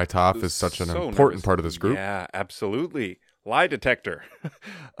reason why Toph is such an so important nervous. part of this group. Yeah, absolutely. Lie detector.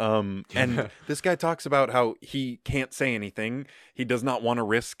 And this guy talks about how he can't say anything. He does not want to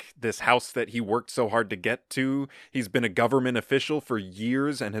risk this house that he worked so hard to get to. He's been a government official for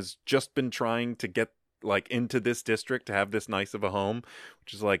years and has just been trying to get like into this district to have this nice of a home,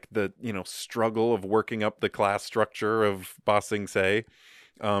 which is like the, struggle of working up the class structure of Ba Sing Se.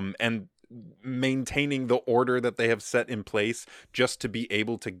 And maintaining the order that they have set in place just to be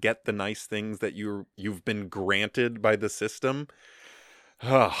able to get the nice things that you've been granted by the system.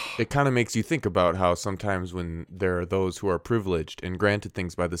 It kind of makes you think about how sometimes when there are those who are privileged and granted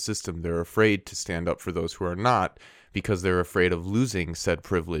things by the system, they're afraid to stand up for those who are not because they're afraid of losing said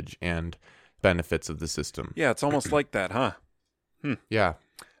privilege and benefits of the system. Yeah, it's almost like that, huh? Yeah.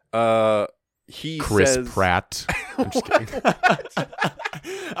 He Chris says... Pratt. I'm just kidding.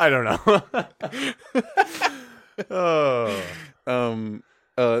 I don't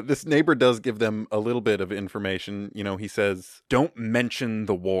know. This neighbor does give them a little bit of information. He says, "Don't mention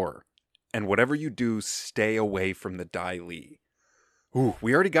the war, and whatever you do, stay away from the Dai Li." Ooh,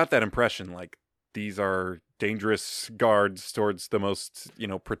 we already got that impression. Like, these are dangerous guards towards the most,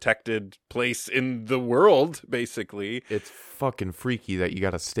 protected place in the world, basically. It's fucking freaky that you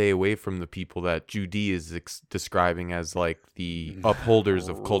got to stay away from the people that Judy is describing as like the upholders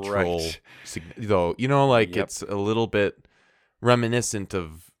of cultural, though, Yep. It's a little bit reminiscent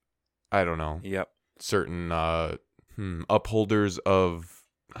of, I don't know, Yep. certain upholders of,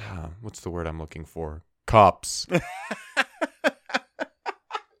 what's the word I'm looking for? Cops.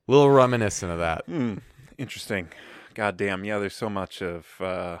 Little reminiscent of that. Interesting. God damn. Yeah, there's so much of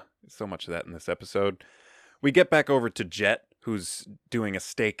that in this episode. We get back over to Jet, who's doing a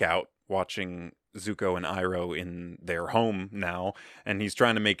stakeout, watching Zuko and Iroh in their home now, and he's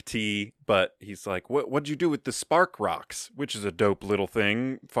trying to make tea, but he's like, what'd you do with the spark rocks? Which is a dope little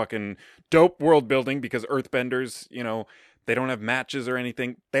thing. Fucking dope world building, because earthbenders, they don't have matches or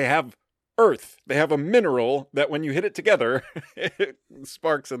anything. They have earth. They have a mineral that when you hit it together, it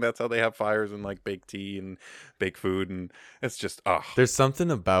sparks, and that's how they have fires and like bake tea and bake food, and it's just, There's something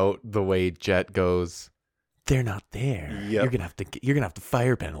about the way Jet goes, they're not there. Yep. You're gonna have to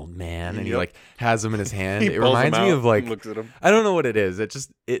firebend, old man. And he like has them in his hand. He It pulls reminds them me out of like, and looks at him. I don't know what it is. It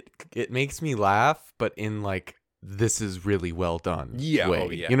just it makes me laugh, but in like, this is really well done. Yeah. way. Oh,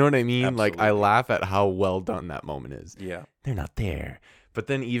 yeah. You know what I mean? Like, I Absolutely. laugh at how well done that moment is. Yeah. They're not there. But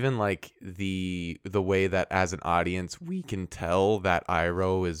then even like the way that as an audience we can tell that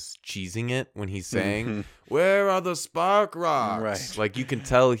Iroh is cheesing it when he's saying, "Where are the spark rocks?" Right. Like, you can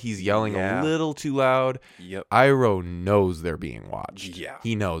tell he's yelling a little too loud. Yep. Iroh knows they're being watched. Yeah.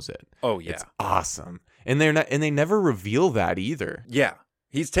 He knows it. Oh, yeah. It's awesome. And they never reveal that either. Yeah.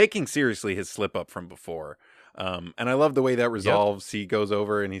 He's taking seriously his slip up from before. And I love the way that resolves. He goes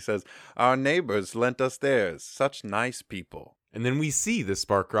over and he says, "Our neighbors lent us theirs. Such nice people." And then we see the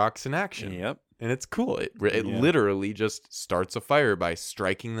spark rocks in action. Yep. And it's cool. It literally just starts a fire by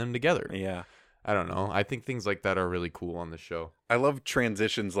striking them together. Yeah. I don't know. I think things like that are really cool on the show. I love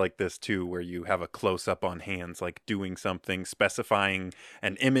transitions like this too, where you have a close up on hands, like doing something, specifying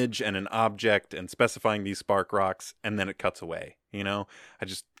an image and an object and specifying these spark rocks, and then it cuts away.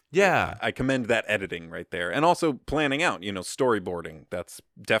 I commend that editing right there. And also planning out, storyboarding. That's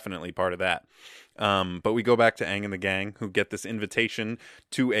definitely part of that. But we go back to Aang and the gang, who get this invitation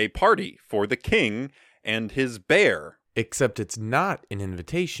to a party for the king and his bear. Except it's not an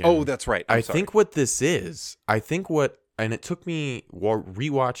invitation. Oh, that's right. I think what this is, and it took me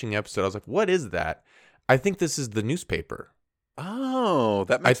rewatching the episode, I was like, what is that? I think this is the newspaper. Oh,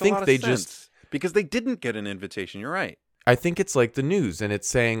 that makes a lot of sense. Because they didn't get an invitation. You're right. I think it's like the news, and it's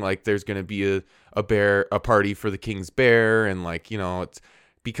saying like there's going to be a party for the king's bear, and like, it's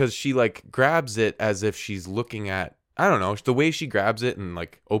because she like grabs it as if she's looking at, I don't know, the way she grabs it and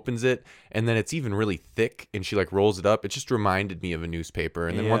like opens it, and then it's even really thick, and she like rolls it up. It just reminded me of a newspaper,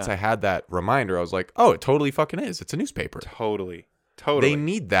 and then once I had that reminder, I was like, oh, it totally fucking is. It's a newspaper. Totally. They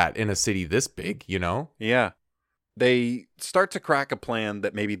need that in a city this big, Yeah. They start to crack a plan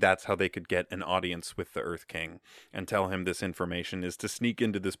that maybe that's how they could get an audience with the Earth King and tell him this information, is to sneak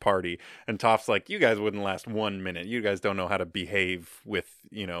into this party. And Toph's like, you guys wouldn't last 1 minute. You guys don't know how to behave with,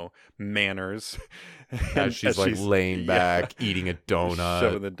 manners. As she's laying back, eating a donut.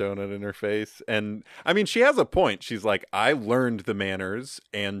 Shoving the donut in her face. And I mean, she has a point. She's like, I learned the manners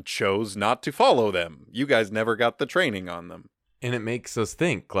and chose not to follow them. You guys never got the training on them. And it makes us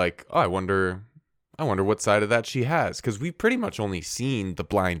think like, oh, I wonder what side of that she has, because we've pretty much only seen the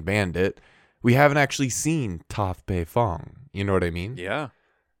blind bandit. We haven't actually seen Toph Beifong. You know what I mean? Yeah.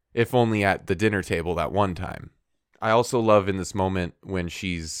 If only at the dinner table that one time. I also love in this moment when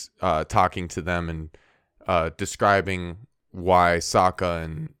she's talking to them and describing why Sokka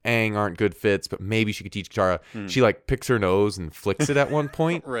and Aang aren't good fits, but maybe she could teach Katara. She like picks her nose and flicks it at one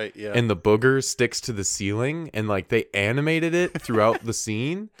point. Right, yeah. And the booger sticks to the ceiling, and like they animated it throughout the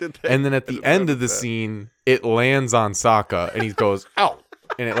scene. And then at the end of the scene, it lands on Sokka and he goes, ow!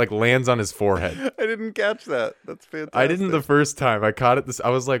 And it like lands on his forehead. I didn't catch that. That's fantastic. I didn't the first time. I caught it I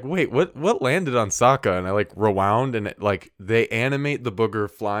was like, wait, what landed on Sokka? And I like rewound, and it, like they animate the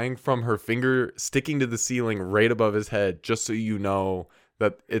booger flying from her finger, sticking to the ceiling right above his head, just so you know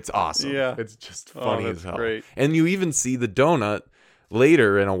that it's awesome. Yeah. It's just funny as hell. Great. And you even see the donut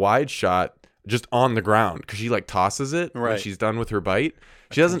later in a wide shot just on the ground, because she like tosses it when she's done with her bite.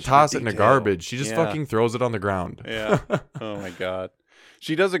 She doesn't toss it in the garbage. She just fucking throws it on the ground. Yeah. Oh my God.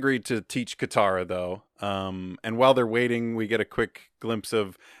 She does agree to teach Katara, though. And while they're waiting, we get a quick glimpse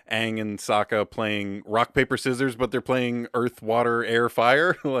of Aang and Sokka playing rock, paper, scissors, but they're playing earth, water, air,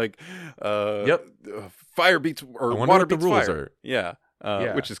 fire. Like, fire beats, or water beats fire. Are.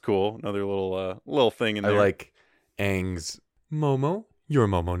 Yeah. Which is cool. Another little thing in there. I like Aang's Momo, your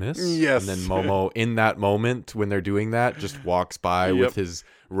Momo-ness. Yes. And then Momo, in that moment, when they're doing that, just walks by with his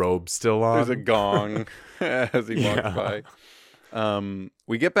robe still on. There's a gong as he walks by.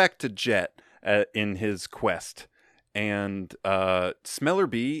 We get back to Jet in his quest, and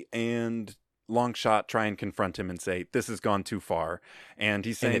Smellerbee and Longshot try and confront him and say, this has gone too far. And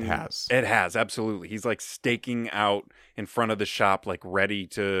he's saying, it has, absolutely. He's like staking out in front of the shop, like ready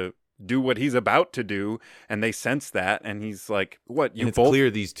to do what he's about to do, and they sense that, and he's like, what, you and it's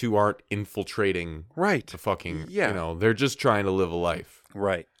clear these two aren't infiltrating the fucking, they're just trying to live a life.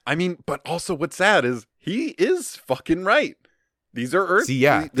 Right. I mean, but also what's sad is he is fucking right. These are Earth. See,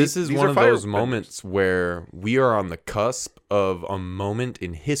 yeah, this is these one are of those firebenders. moments where we are on the cusp of a moment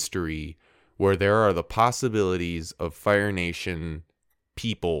in history where there are the possibilities of Fire Nation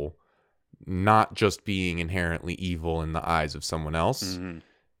people not just being inherently evil in the eyes of someone else,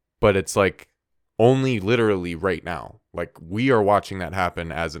 but it's like only literally right now. Like, we are watching that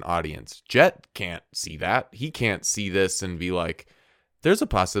happen as an audience. Jet can't see that. He can't see this and be like, there's a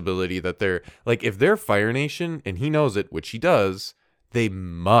possibility that they're like, if they're Fire Nation and he knows it, which he does, they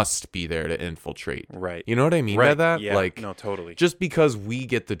must be there to infiltrate. Right. You know what I mean by that? Yeah. Like, no, totally. just because we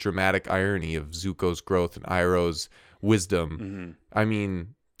get the dramatic irony of Zuko's growth and Iroh's wisdom, I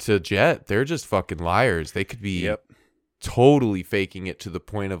mean, to Jet, they're just fucking liars. They could be totally faking it to the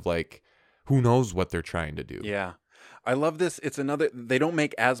point of like, who knows what they're trying to do. Yeah. I love this. It's another, they don't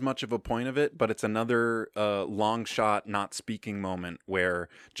make as much of a point of it, but it's another long shot, not speaking moment where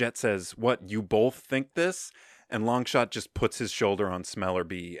Jet says, what, you both think this? And Longshot just puts his shoulder on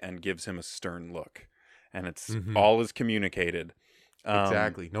Smellerbee and gives him a stern look. And it's all is communicated.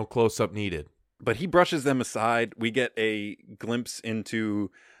 Exactly. No close-up needed. But he brushes them aside. We get a glimpse into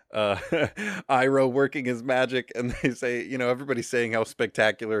Iroh working his magic, and they say, everybody's saying how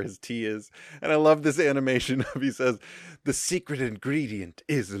spectacular his tea is. And I love this animation of, he says, the secret ingredient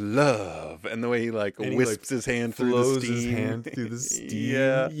is love. And the way he wisps his hand through the steam. His hand through the steam.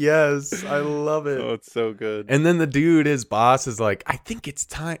 Yeah. Yes, I love it. Oh, it's so good. And then the dude, his boss, is like, I think it's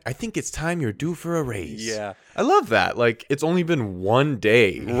time you're due for a raise. Yeah. I love that. Like, it's only been one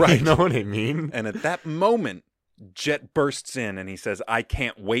day. Right. You know what I mean? And at that moment, Jet bursts in and he says, I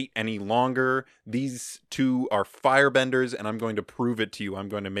can't wait any longer. These two are firebenders and I'm going to prove it to you. I'm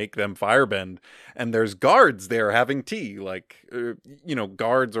going to make them firebend. And there's guards there having tea,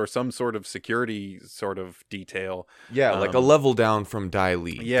 guards or some sort of security sort of detail. Yeah, like a level down from Dai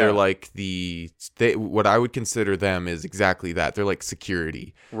Li. Yeah. They're like what I would consider them is exactly that. They're like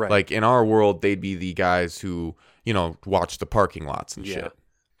security. Right. Like in our world, they'd be the guys who, watch the parking lots and shit.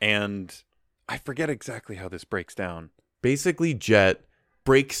 And I forget exactly how this breaks down. Basically, Jet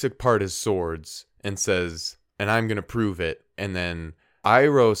breaks apart his swords and says, and I'm going to prove it. And then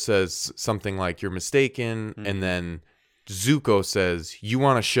Iroh says something like, you're mistaken. And then Zuko says, you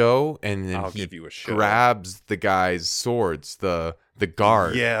want a show? And then I'll he give you a show. grabs the guy's swords, the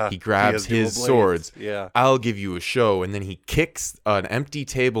guard. Yeah. He grabs his swords. Yeah. I'll give you a show. And then he kicks an empty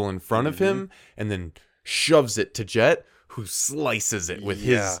table in front of him and then shoves it to Jet, who slices it with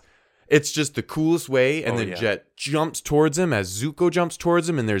his... It's just the coolest way, and then Jet jumps towards him as Zuko jumps towards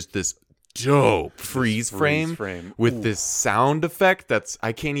him, and there's this dope freeze frame with this sound effect that's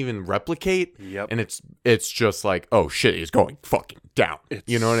I can't even replicate. Yep. And it's just like, oh shit, he's going fucking down.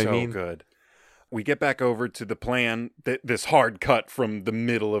 You know what I mean? Good. We get back over to the plan, this hard cut from the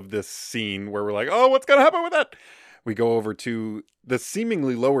middle of this scene where we're like, oh, what's going to happen with that? We go over to the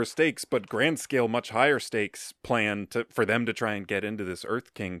seemingly lower stakes, but grand scale, much higher stakes plan for them to try and get into this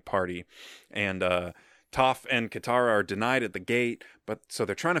Earth King party. And Toph and Katara are denied at the gate, but so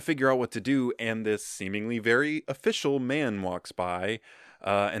they're trying to figure out what to do. And this seemingly very official man walks by,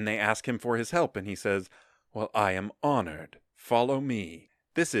 and they ask him for his help. And he says, well, I am honored. Follow me.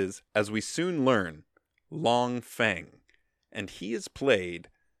 This is, as we soon learn, Long Feng. And he is played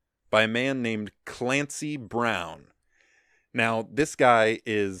by a man named Clancy Brown. Now, this guy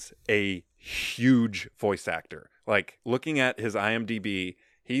is a huge voice actor. Like, looking at his IMDb,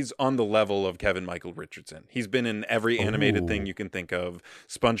 he's on the level of Kevin Michael Richardson. He's been in every animated thing you can think of.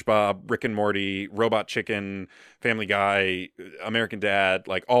 SpongeBob, Rick and Morty, Robot Chicken, Family Guy, American Dad,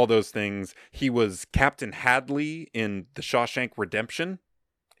 like all those things. He was Captain Hadley in The Shawshank Redemption.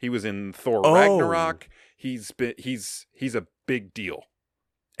 He was in Thor Ragnarok. He's a big deal.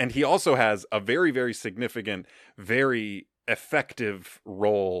 And he also has a very, very significant, very effective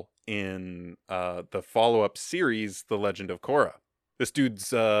role in the follow-up series, The Legend of Korra. This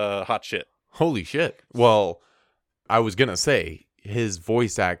dude's hot shit. Holy shit. Well, I was going to say, his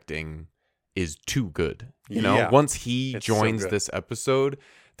voice acting is too good. Once he joins this episode,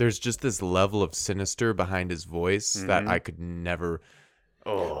 there's just this level of sinister behind his voice that I could never...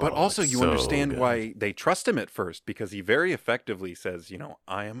 Oh, but also you so understand good. why they trust him at first, because he very effectively says,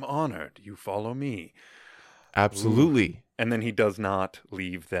 I am honored. You follow me. Absolutely. Ooh. And then he does not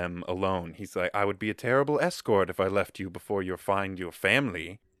leave them alone. He's like, I would be a terrible escort if I left you before you find your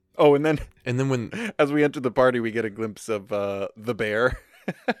family. Oh, and then when as we enter the party, we get a glimpse of the bear.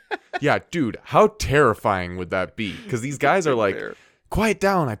 Yeah, dude, how terrifying would that be? Because these guys are like, quiet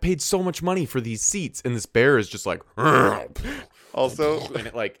down. I paid so much money for these seats. And this bear is just like... Also, and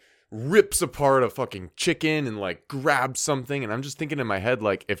it like rips apart a fucking chicken and like grabs something. And I'm just thinking in my head,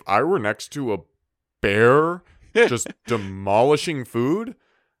 like, if I were next to a bear just demolishing food.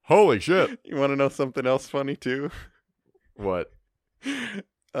 Holy shit. You want to know something else funny too? What?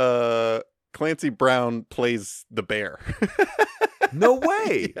 Clancy Brown plays the bear. No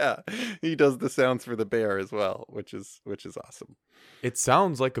way. Yeah, he does the sounds for the bear as well, which is awesome. It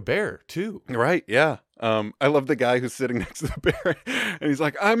sounds like a bear too. Right, yeah. I love the guy who's sitting next to the bear, and he's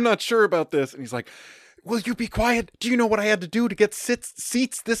like, I'm not sure about this. And he's like, will you be quiet? Do you know what I had to do to get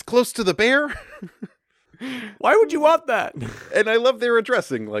seats this close to the bear? Why would you want that? And I love their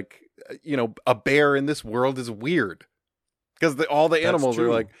addressing, like, a bear in this world is weird. Because all the animals are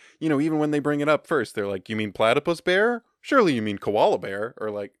like, even when they bring it up first, they're like, you mean platypus bear? Surely you mean koala bear,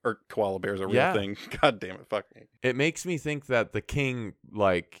 or koala bear's a real thing. God damn it, fuck me. It makes me think that the king,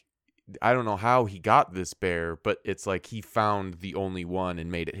 like, I don't know how he got this bear, but it's like he found the only one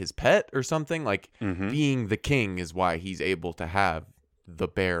and made it his pet or something. Like, being the king is why he's able to have the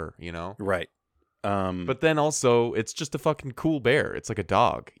bear, Right. But then also, it's just a fucking cool bear. It's like a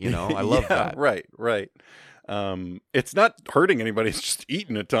dog, I love that. Right. It's not hurting anybody. It's just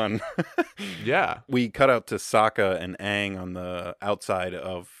eating a ton. Yeah. We cut out to Sokka and Aang on the outside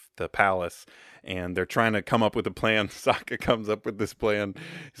of the palace, and they're trying to come up with a plan. Sokka comes up with this plan.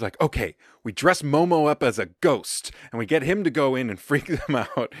 He's like, okay, we dress Momo up as a ghost, and we get him to go in and freak them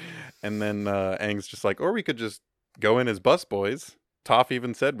out. And then Aang's just like, or we could just go in as busboys. Toph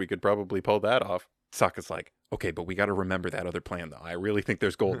even said we could probably pull that off. Sokka's like, okay, but we got to remember that other plan, though. I really think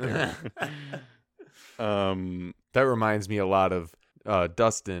there's gold there. That reminds me a lot of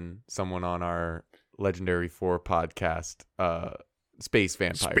Dustin, someone on our Legendary 4 podcast, Space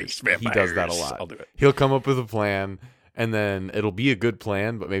Vampires. He does that a lot. I'll do it. He'll come up with a plan, and then it'll be a good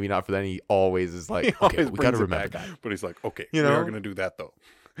plan, but maybe not for then. He always is like, okay, we got to remember that. But he's like, okay, we are going to do that, though.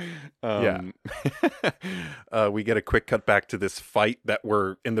 We get a quick cut back to this fight that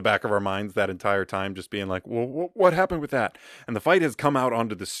we're in the back of our minds that entire time, just being like, well, what happened with that? And the fight has come out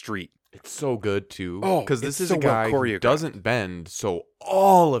onto the street. It's so good too, because this is a guy who doesn't bend, so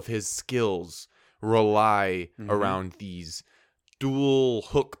all of his skills rely around these dual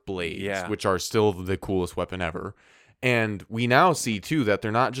hook blades, which are still the coolest weapon ever. And we now see too that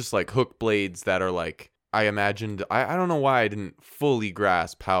they're not just like hook blades that are like, I imagined. I don't know why I didn't fully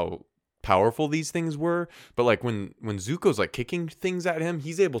grasp how powerful these things were, but like when Zuko's like kicking things at him,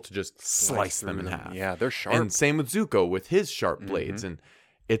 he's able to just slice them in half. Yeah, they're sharp. And same with Zuko with his sharp blades. And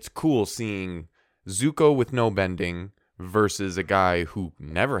it's cool seeing Zuko with no bending versus a guy who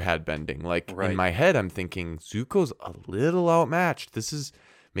never had bending. Like in my head, I'm thinking Zuko's a little outmatched. This is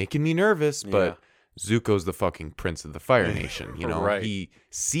making me nervous, but Zuko's the fucking Prince of the Fire Nation. He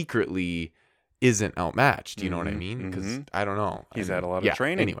secretly isn't outmatched. You know what I mean? Because I don't know. He's had a lot of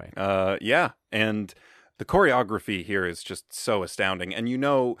training. Anyway. And the choreography here is just so astounding. And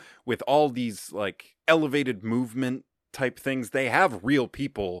with all these like elevated movement type things, they have real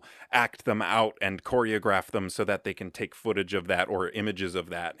people act them out and choreograph them so that they can take footage of that or images of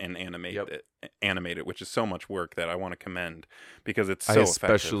that and animate it, which is so much work that I want to commend because it's so effective.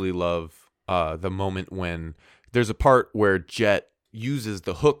 I especially love the moment when there's a part where Jet uses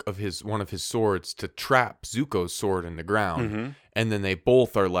the hook of one of his swords to trap Zuko's sword in the ground, and then they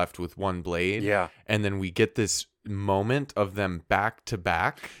both are left with one blade. Yeah, and then we get this moment of them back to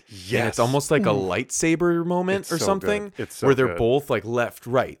back. Yes, and it's almost like a lightsaber moment or something. It's so where they're both like left,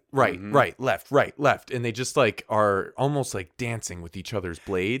 right, left, and they just like are almost like dancing with each other's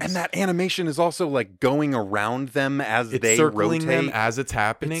blades. And that animation is also like going around them as they circling rotate. them as it's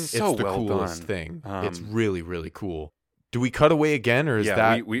happening. It's so the well coolest done. thing. It's really, really cool. Do we cut away again, or is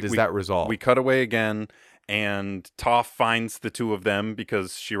that resolved? We cut away again, and Toph finds the two of them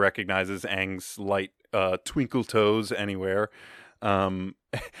because she recognizes Aang's light twinkle toes anywhere.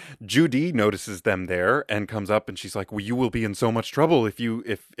 Judy notices them there and comes up, and she's like, "Well, you will be in so much trouble if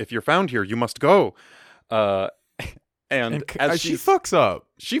you're found here. You must go." And as she fucks up.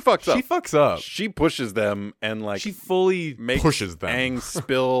 She pushes them and like she fully makes pushes them. Aang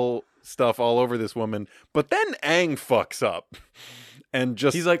spill stuff all over this woman, but then Aang fucks up and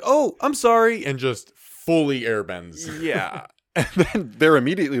he's like, "Oh, I'm sorry," and just fully airbends. Yeah. And then they're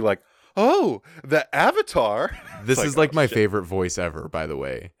immediately like, "Oh, the Avatar." This is like my favorite voice ever, by the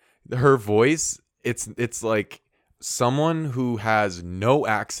way. Her voice, it's like someone who has no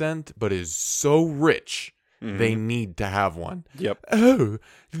accent but is so rich they need to have one. Yep. "Oh,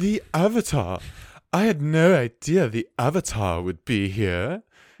 the Avatar. I had no idea the Avatar would be here."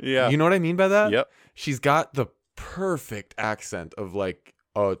 Yeah. You know what I mean by that? Yep. She's got the perfect accent of like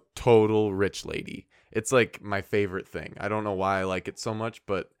a total rich lady. It's like my favorite thing. I don't know why I like it so much,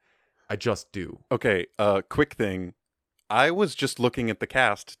 but I just do. Okay, quick thing. I was just looking at the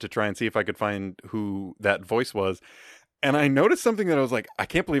cast to try and see if I could find who that voice was. And I noticed something that I was like, I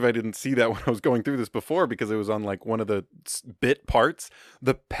can't believe I didn't see that when I was going through this before, because it was on like one of the bit parts.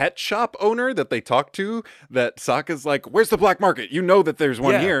 The pet shop owner that they talk to, that Sokka's like, where's the black market? You know that there's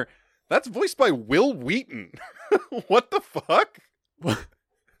one here. That's voiced by Will Wheaton. What the fuck?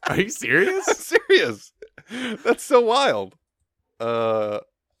 Are you serious? I'm serious. That's so wild.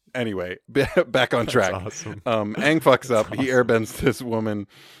 Anyway, back on track. That's awesome. Aang fucks up. Awesome. He airbends this woman,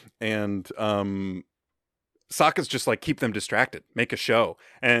 and Sokka's just like, keep them distracted, make a show.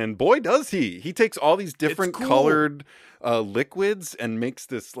 And boy, does he. He takes all these different colored liquids and makes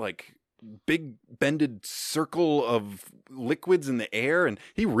this like big bended circle of liquids in the air. And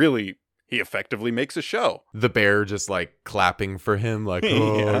he effectively makes a show. The bear just like clapping for him, like,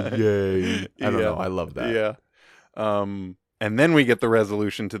 oh, yay. I don't know. I love that. Yeah. And then we get the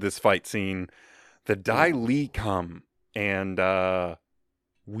resolution to this fight scene. The Dai Li come, and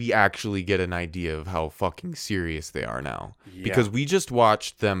we actually get an idea of how fucking serious they are now. Because we just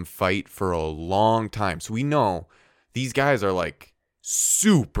watched them fight for a long time. So we know these guys are like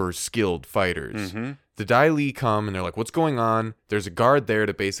super skilled fighters. Mm-hmm. The Dai Li come and they're like, what's going on? There's a guard there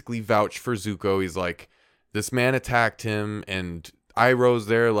to basically vouch for Zuko. He's like, this man attacked him, and Iroh's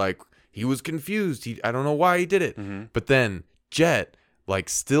there like, he was confused. I don't know why he did it. Mm-hmm. But then Jet, like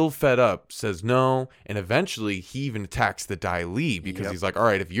still fed up, says no. And eventually he even attacks the Dai Li because he's like, all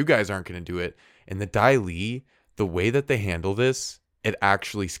right, if you guys aren't going to do it. And the Dai Li, the way that they handle this, it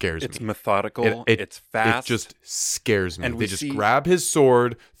actually scares me. It's methodical. It's fast. It just scares me. And they just grab his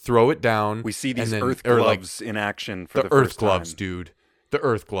sword, throw it down. We see these earth gloves in action for the first earth gloves, time. dude. The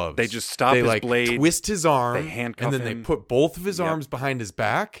earth gloves. They just stop his blade. Twist his arm. They handcuff and then him. they put both of his arms behind his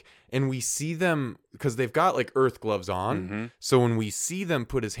back. And we see them, because they've got like earth gloves on. Mm-hmm. So when we see them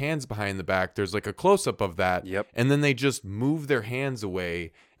put his hands behind the back, there's like a close-up of that. Yep. And then they just move their hands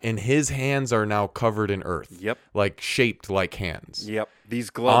away. And his hands are now covered in earth. Yep. Like shaped like hands. Yep. These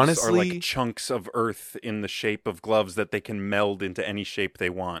gloves are Honestly, like chunks of earth in the shape of gloves that they can meld into any shape they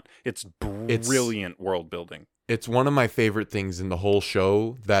want. It's brilliant world building. It's one of my favorite things in the whole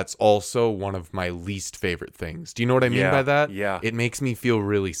show. That's also one of my least favorite things. Do you know what I mean by that? Yeah. It makes me feel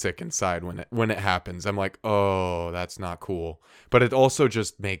really sick inside when it happens. I'm like, oh, that's not cool. But it also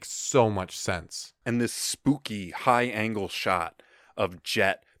just makes so much sense. And this spooky high angle shot of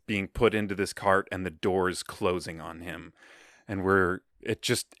Jet being put into this cart and the doors closing on him. And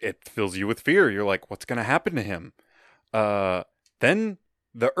it fills you with fear. You're like, what's going to happen to him? Then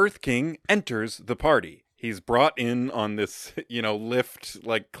the Earth King enters the party. He's brought in on this, lift,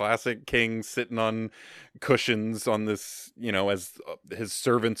 like classic king sitting on cushions on this, as his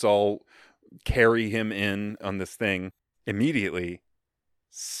servants all carry him in on this thing. Immediately,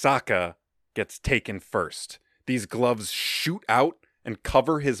 Sokka gets taken first. These gloves shoot out and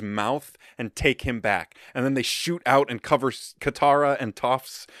cover his mouth and take him back. And then they shoot out and cover Katara and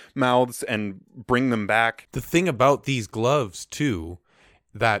Toph's mouths and bring them back. The thing about these gloves, too,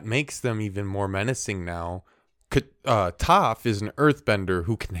 that makes them even more menacing now, Toph is an earthbender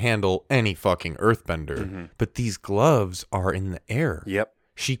who can handle any fucking earthbender. Mm-hmm. But these gloves are in the air. Yep.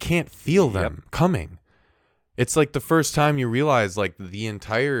 She can't feel them coming. It's like the first time you realize like the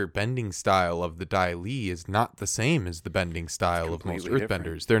entire bending style of the Dai Li is not the same as the bending style of most earthbenders.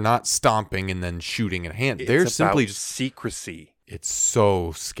 Different. They're not stomping and then shooting a hand. They're simply just secrecy. It's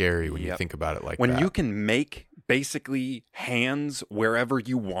so scary when you think about it like that. When you can make basically hands wherever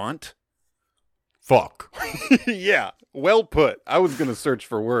you want. Fuck. Yeah, well put. I was going to search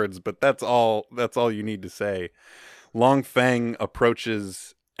for words, but that's all you need to say. Long Feng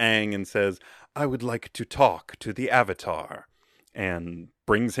approaches Aang and says, I would like to talk to the Avatar, and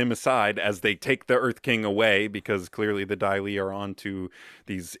brings him aside as they take the Earth King away, because clearly the Dai Li are on to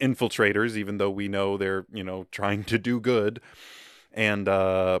these infiltrators, even though we know they're, trying to do good, and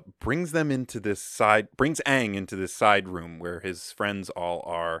brings Aang into this side room where his friends all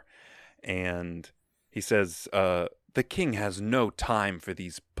are, and he says, the king has no time for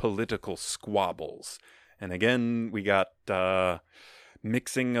these political squabbles. And again, we got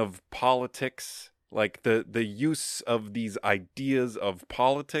mixing of politics, like the use of these ideas of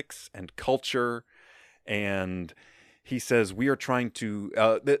politics and culture. And he says, we are trying to,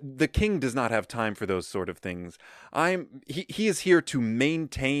 the king does not have time for those sort of things. He is here to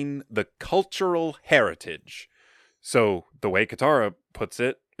maintain the cultural heritage. So the way Katara puts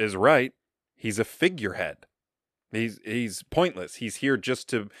it is right. He's a figurehead. He's pointless. He's here just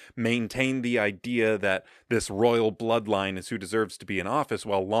to maintain the idea that this royal bloodline is who deserves to be in office,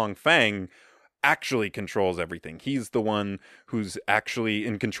 while Long Feng actually controls everything. He's the one who's actually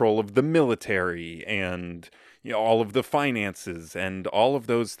in control of the military and, all of the finances and all of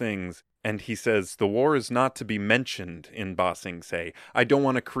those things. And he says, the war is not to be mentioned in Ba Sing Se. I don't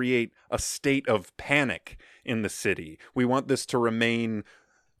want to create a state of panic in the city. We want this to remain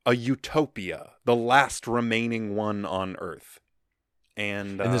a utopia, the last remaining one on Earth.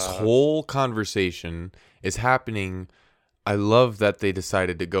 And this whole conversation is happening. I love that they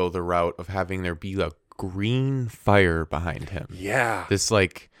decided to go the route of having there be a green fire behind him. Yeah. This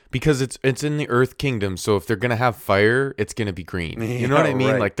because it's in the Earth Kingdom, so if they're gonna have fire, it's gonna be green. You know what I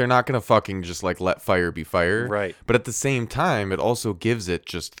mean? Right. Like they're not gonna fucking just like let fire be fire. Right. But at the same time, it also gives it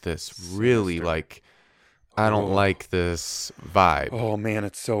just this really like I don't like this vibe. Oh man,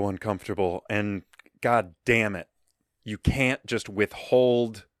 it's so uncomfortable. And god damn it. You can't just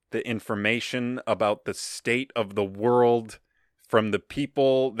withhold the information about the state of the world from the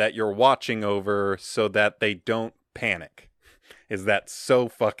people that you're watching over so that they don't panic. Is that so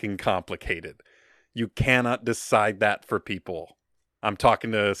fucking complicated? You cannot decide that for people. I'm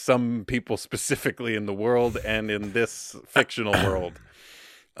talking to some people specifically in the world and in this fictional world.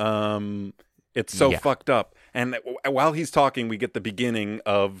 It's so fucked up. And while he's talking, we get the beginning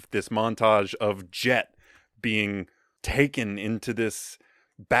of this montage of Jet being taken into this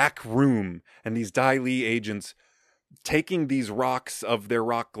back room, and these Dai Li agents taking these rocks of their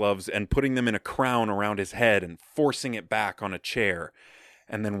rock gloves and putting them in a crown around his head and forcing it back on a chair.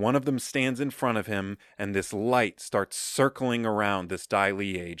 And then one of them stands in front of him, and this light starts circling around this Dai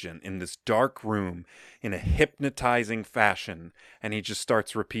Li agent in this dark room in a hypnotizing fashion. And he just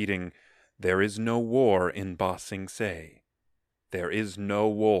starts repeating, "There is no war in Ba Sing Se. There is no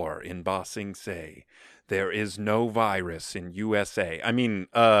war in Ba Sing Se. There is no virus in USA." I mean,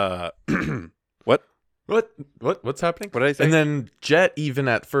 what? What's happening? What did I say? And then Jet even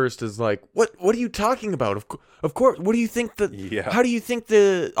at first is like, "What are you talking about? Of course. What do you think that? Yeah. How do you think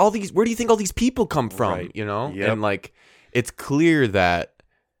where do you think all these people come from? Right. You know?" Yep. And like, it's clear that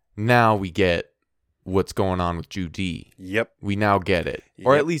now we get what's going on with Judy. Yep. We now get it,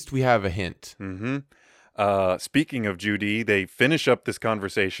 or Yep. at least we have a hint. Mm-hmm. Speaking of Judy, they finish up this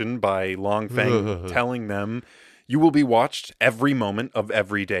conversation by Long Feng telling them, "You will be watched every moment of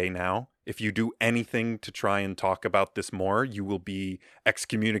every day now. If you do anything to try and talk about this more, you will be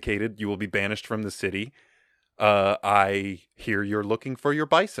excommunicated. You will be banished from the city. I hear you're looking for your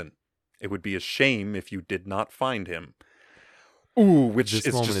bison. It would be a shame if you did not find him." Ooh, which This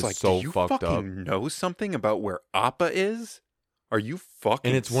is moment just is like, so do you fucked fucking know something about where Appa is? Are you fucking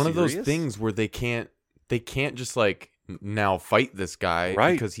And it's one of those serious? things where they can't just like now fight this guy,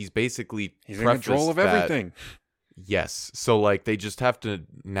 Right. because he's basically He's in control of prefaced that- everything. Yes. So like they just have to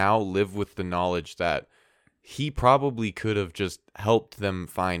now live with the knowledge that he probably could have just helped them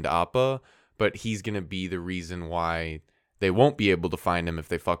find Appa, but he's going to be the reason why they won't be able to find him if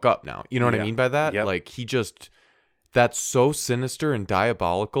they fuck up now. You know what I Yeah. mean by that? Yep. Like that's so sinister and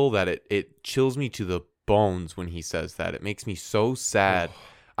diabolical that it chills me to the bones when he says that. It makes me so sad.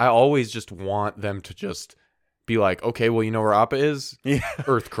 I always just want them to just be like, okay, well, you know where Appa is? Yeah.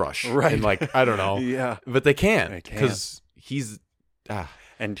 Earth Crush. Right. And like, I don't know. Yeah. But they can't. They can't. Because he's...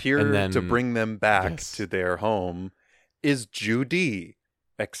 And here And then- to bring them back yes. to their home is Judy.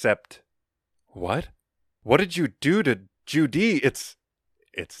 Except, what? What did you do to Judy? It's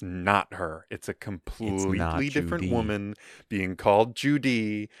not her. It's a completely different Judy. woman being called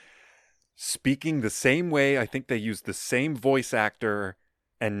Judy, speaking the same way. I think they used the same voice actor,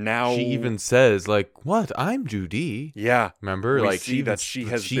 and now She even says, like, what? I'm Judy. yeah, Remember? we Like, see that she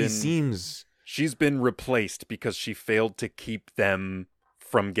seems... she's been replaced because she failed to keep them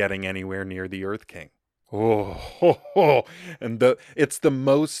from getting anywhere near the Earth King. And it's the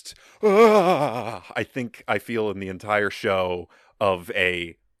most I feel in the entire show of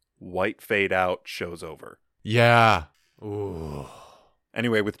a white fade out, show's over. Yeah. Ooh.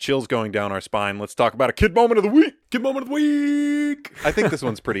 Anyway, with chills going down our spine, let's talk about a kid moment of the week. Kid moment of the week. I think this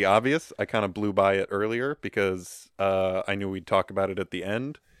one's pretty obvious. I kind of blew by it earlier because I knew we'd talk about it at the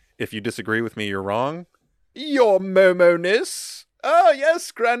end. If you disagree with me, you're wrong. Your Momo-ness. Ah,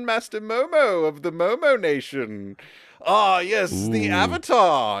 yes, Grandmaster Momo of the Momo Nation. Ah, yes, the Ooh.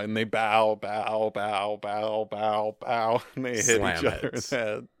 Avatar. And they bow, bow, bow, bow, bow, bow. And they hit Slam each other's heads.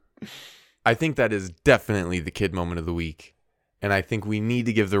 head. I think that is definitely the kid moment of the week. And I think we need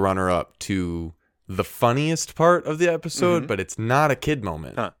to give the runner-up to the funniest part of the episode, but it's not a kid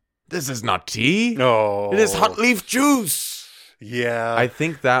moment. Huh. This is not tea. No. It is hot leaf juice. Yeah. I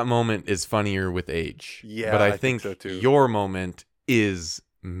think that moment is funnier with age. Yeah, But I I think think so too. your moment is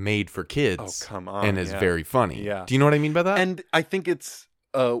made for kids. Oh, come on. And is yeah. very funny. Yeah. Do you know what I mean by that? And I think it's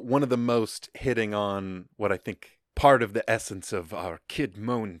one of the most hitting on what I think part of the essence of our kid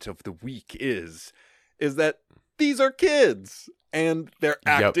moment of the week is is that these are kids. And they're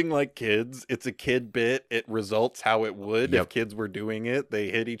acting like kids. It's a kid bit. It results how it would if kids were doing it. They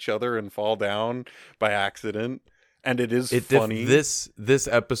hit each other and fall down by accident. And it is funny. This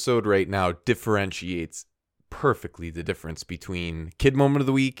episode right now differentiates perfectly the difference between Kid Moment of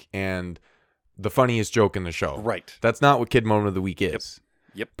the Week and the funniest joke in the show. Right. That's not what Kid Moment of the Week is.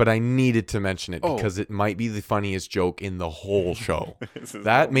 Yep. But I needed to mention it because it might be the funniest joke in the whole show.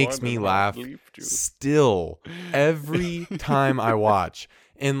 That makes me laugh still every time I watch.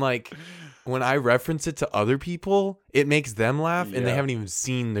 And like when I reference it to other people, it makes them laugh and they haven't even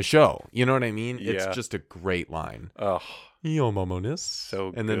seen the show. You know what I mean? It's just a great line. Oh. Yo, Momo-ness. So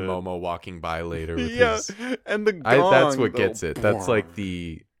and good. then Momo walking by later with his... And the gong, that's what gets it. That's like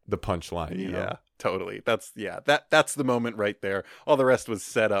the punchline, you know? Totally. That's the moment right there. All the rest was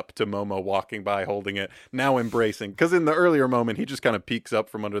set up to Momo walking by holding it, now embracing. Because in the earlier moment, he just kind of peeks up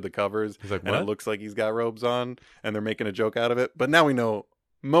from under the covers. He's like, and what? It looks like he's got robes on, and they're making a joke out of it. But now we know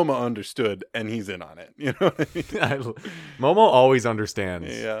Momo understood, and he's in on it. You know what I mean? Momo always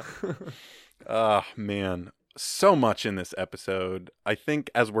understands. Yeah. Man. So much in this episode. I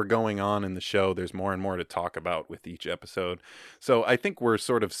think as we're going on in the show, there's more and more to talk about with each episode. So I think we're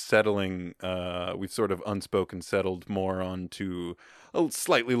sort of settling, we've sort of unspoken settled more onto a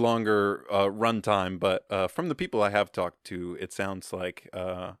slightly longer runtime. But from the people I have talked to, it sounds like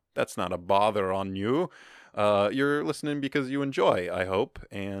that's not a bother on you. You're listening because you enjoy, I hope.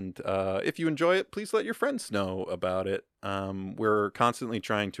 And if you enjoy it, please let your friends know about it. We're constantly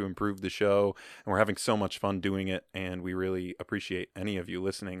trying to improve the show, and we're having so much fun doing it, and we really appreciate any of you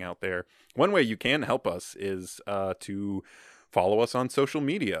listening out there. One way you can help us is to follow us on social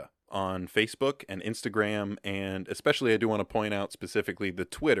media, on Facebook and Instagram, and especially I do want to point out specifically the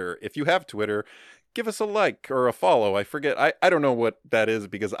Twitter. If you have Twitter, give us a like or a follow. I forget. I don't know what that is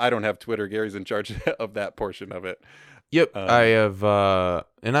because I don't have Twitter. Gary's in charge of that portion of it. Yep. I have,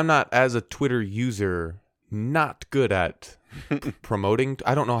 and I'm not, as a Twitter user, not good at promoting.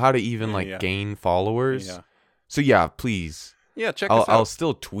 I don't know how to even gain followers. Yeah. So yeah, please. Yeah, check us out. I'll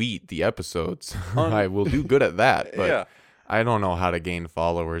still tweet the episodes. I will do good at that, but I don't know how to gain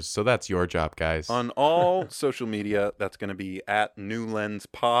followers. So that's your job, guys. On all social media, that's going to be at New Lens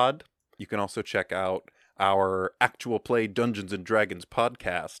Pod. You can also check out our actual play Dungeons and Dragons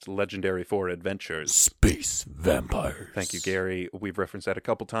podcast, Legendary 4 Adventures. Space Vampires. Thank you, Gary. We've referenced that a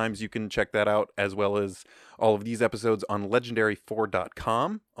couple times. You can check that out, as well as all of these episodes on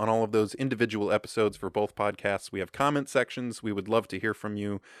legendary4.com. On all of those individual episodes for both podcasts, we have comment sections. We would love to hear from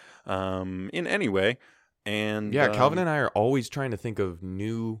you in any way. And yeah, Calvin and I are always trying to think of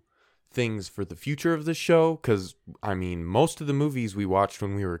new things for the future of the show, because I mean, most of the movies we watched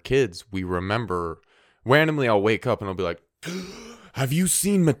when we were kids, we remember. Randomly I'll wake up and I'll be like, have you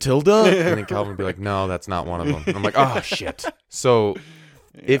seen Matilda? And then Calvin will be like, no, that's not one of them. And I'm like, oh shit. So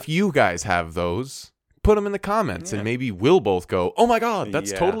if you guys have those, put them in the comments and maybe we'll both go, oh my god,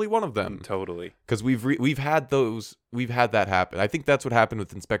 that's totally one of them. Totally. Because we've had that happen. I think that's what happened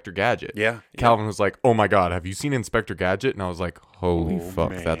with Inspector Gadget. Yeah. Calvin was like, oh my god, have you seen Inspector Gadget? And I was like, holy fuck,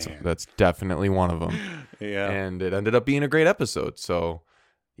 man. That's definitely one of them. Yeah. And it ended up being a great episode. So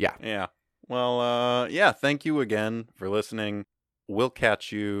yeah. Yeah. Well, thank you again for listening. We'll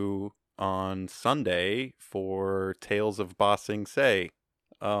catch you on Sunday for Tales of Ba Sing Se.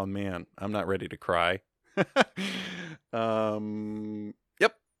 Oh man, I'm not ready to cry. Yep. All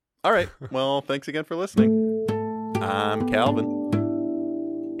right. Well, thanks again for listening. I'm Calvin.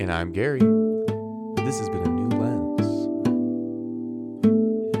 And I'm Gary. This has been a New Lens.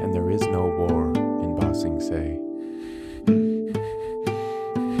 And there is no war in Ba Sing Se.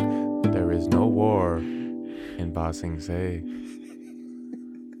 There is no war in Ba Sing Se.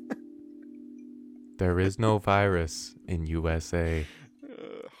 There is no virus in USA.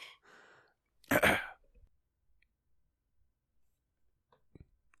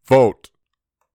 Vote.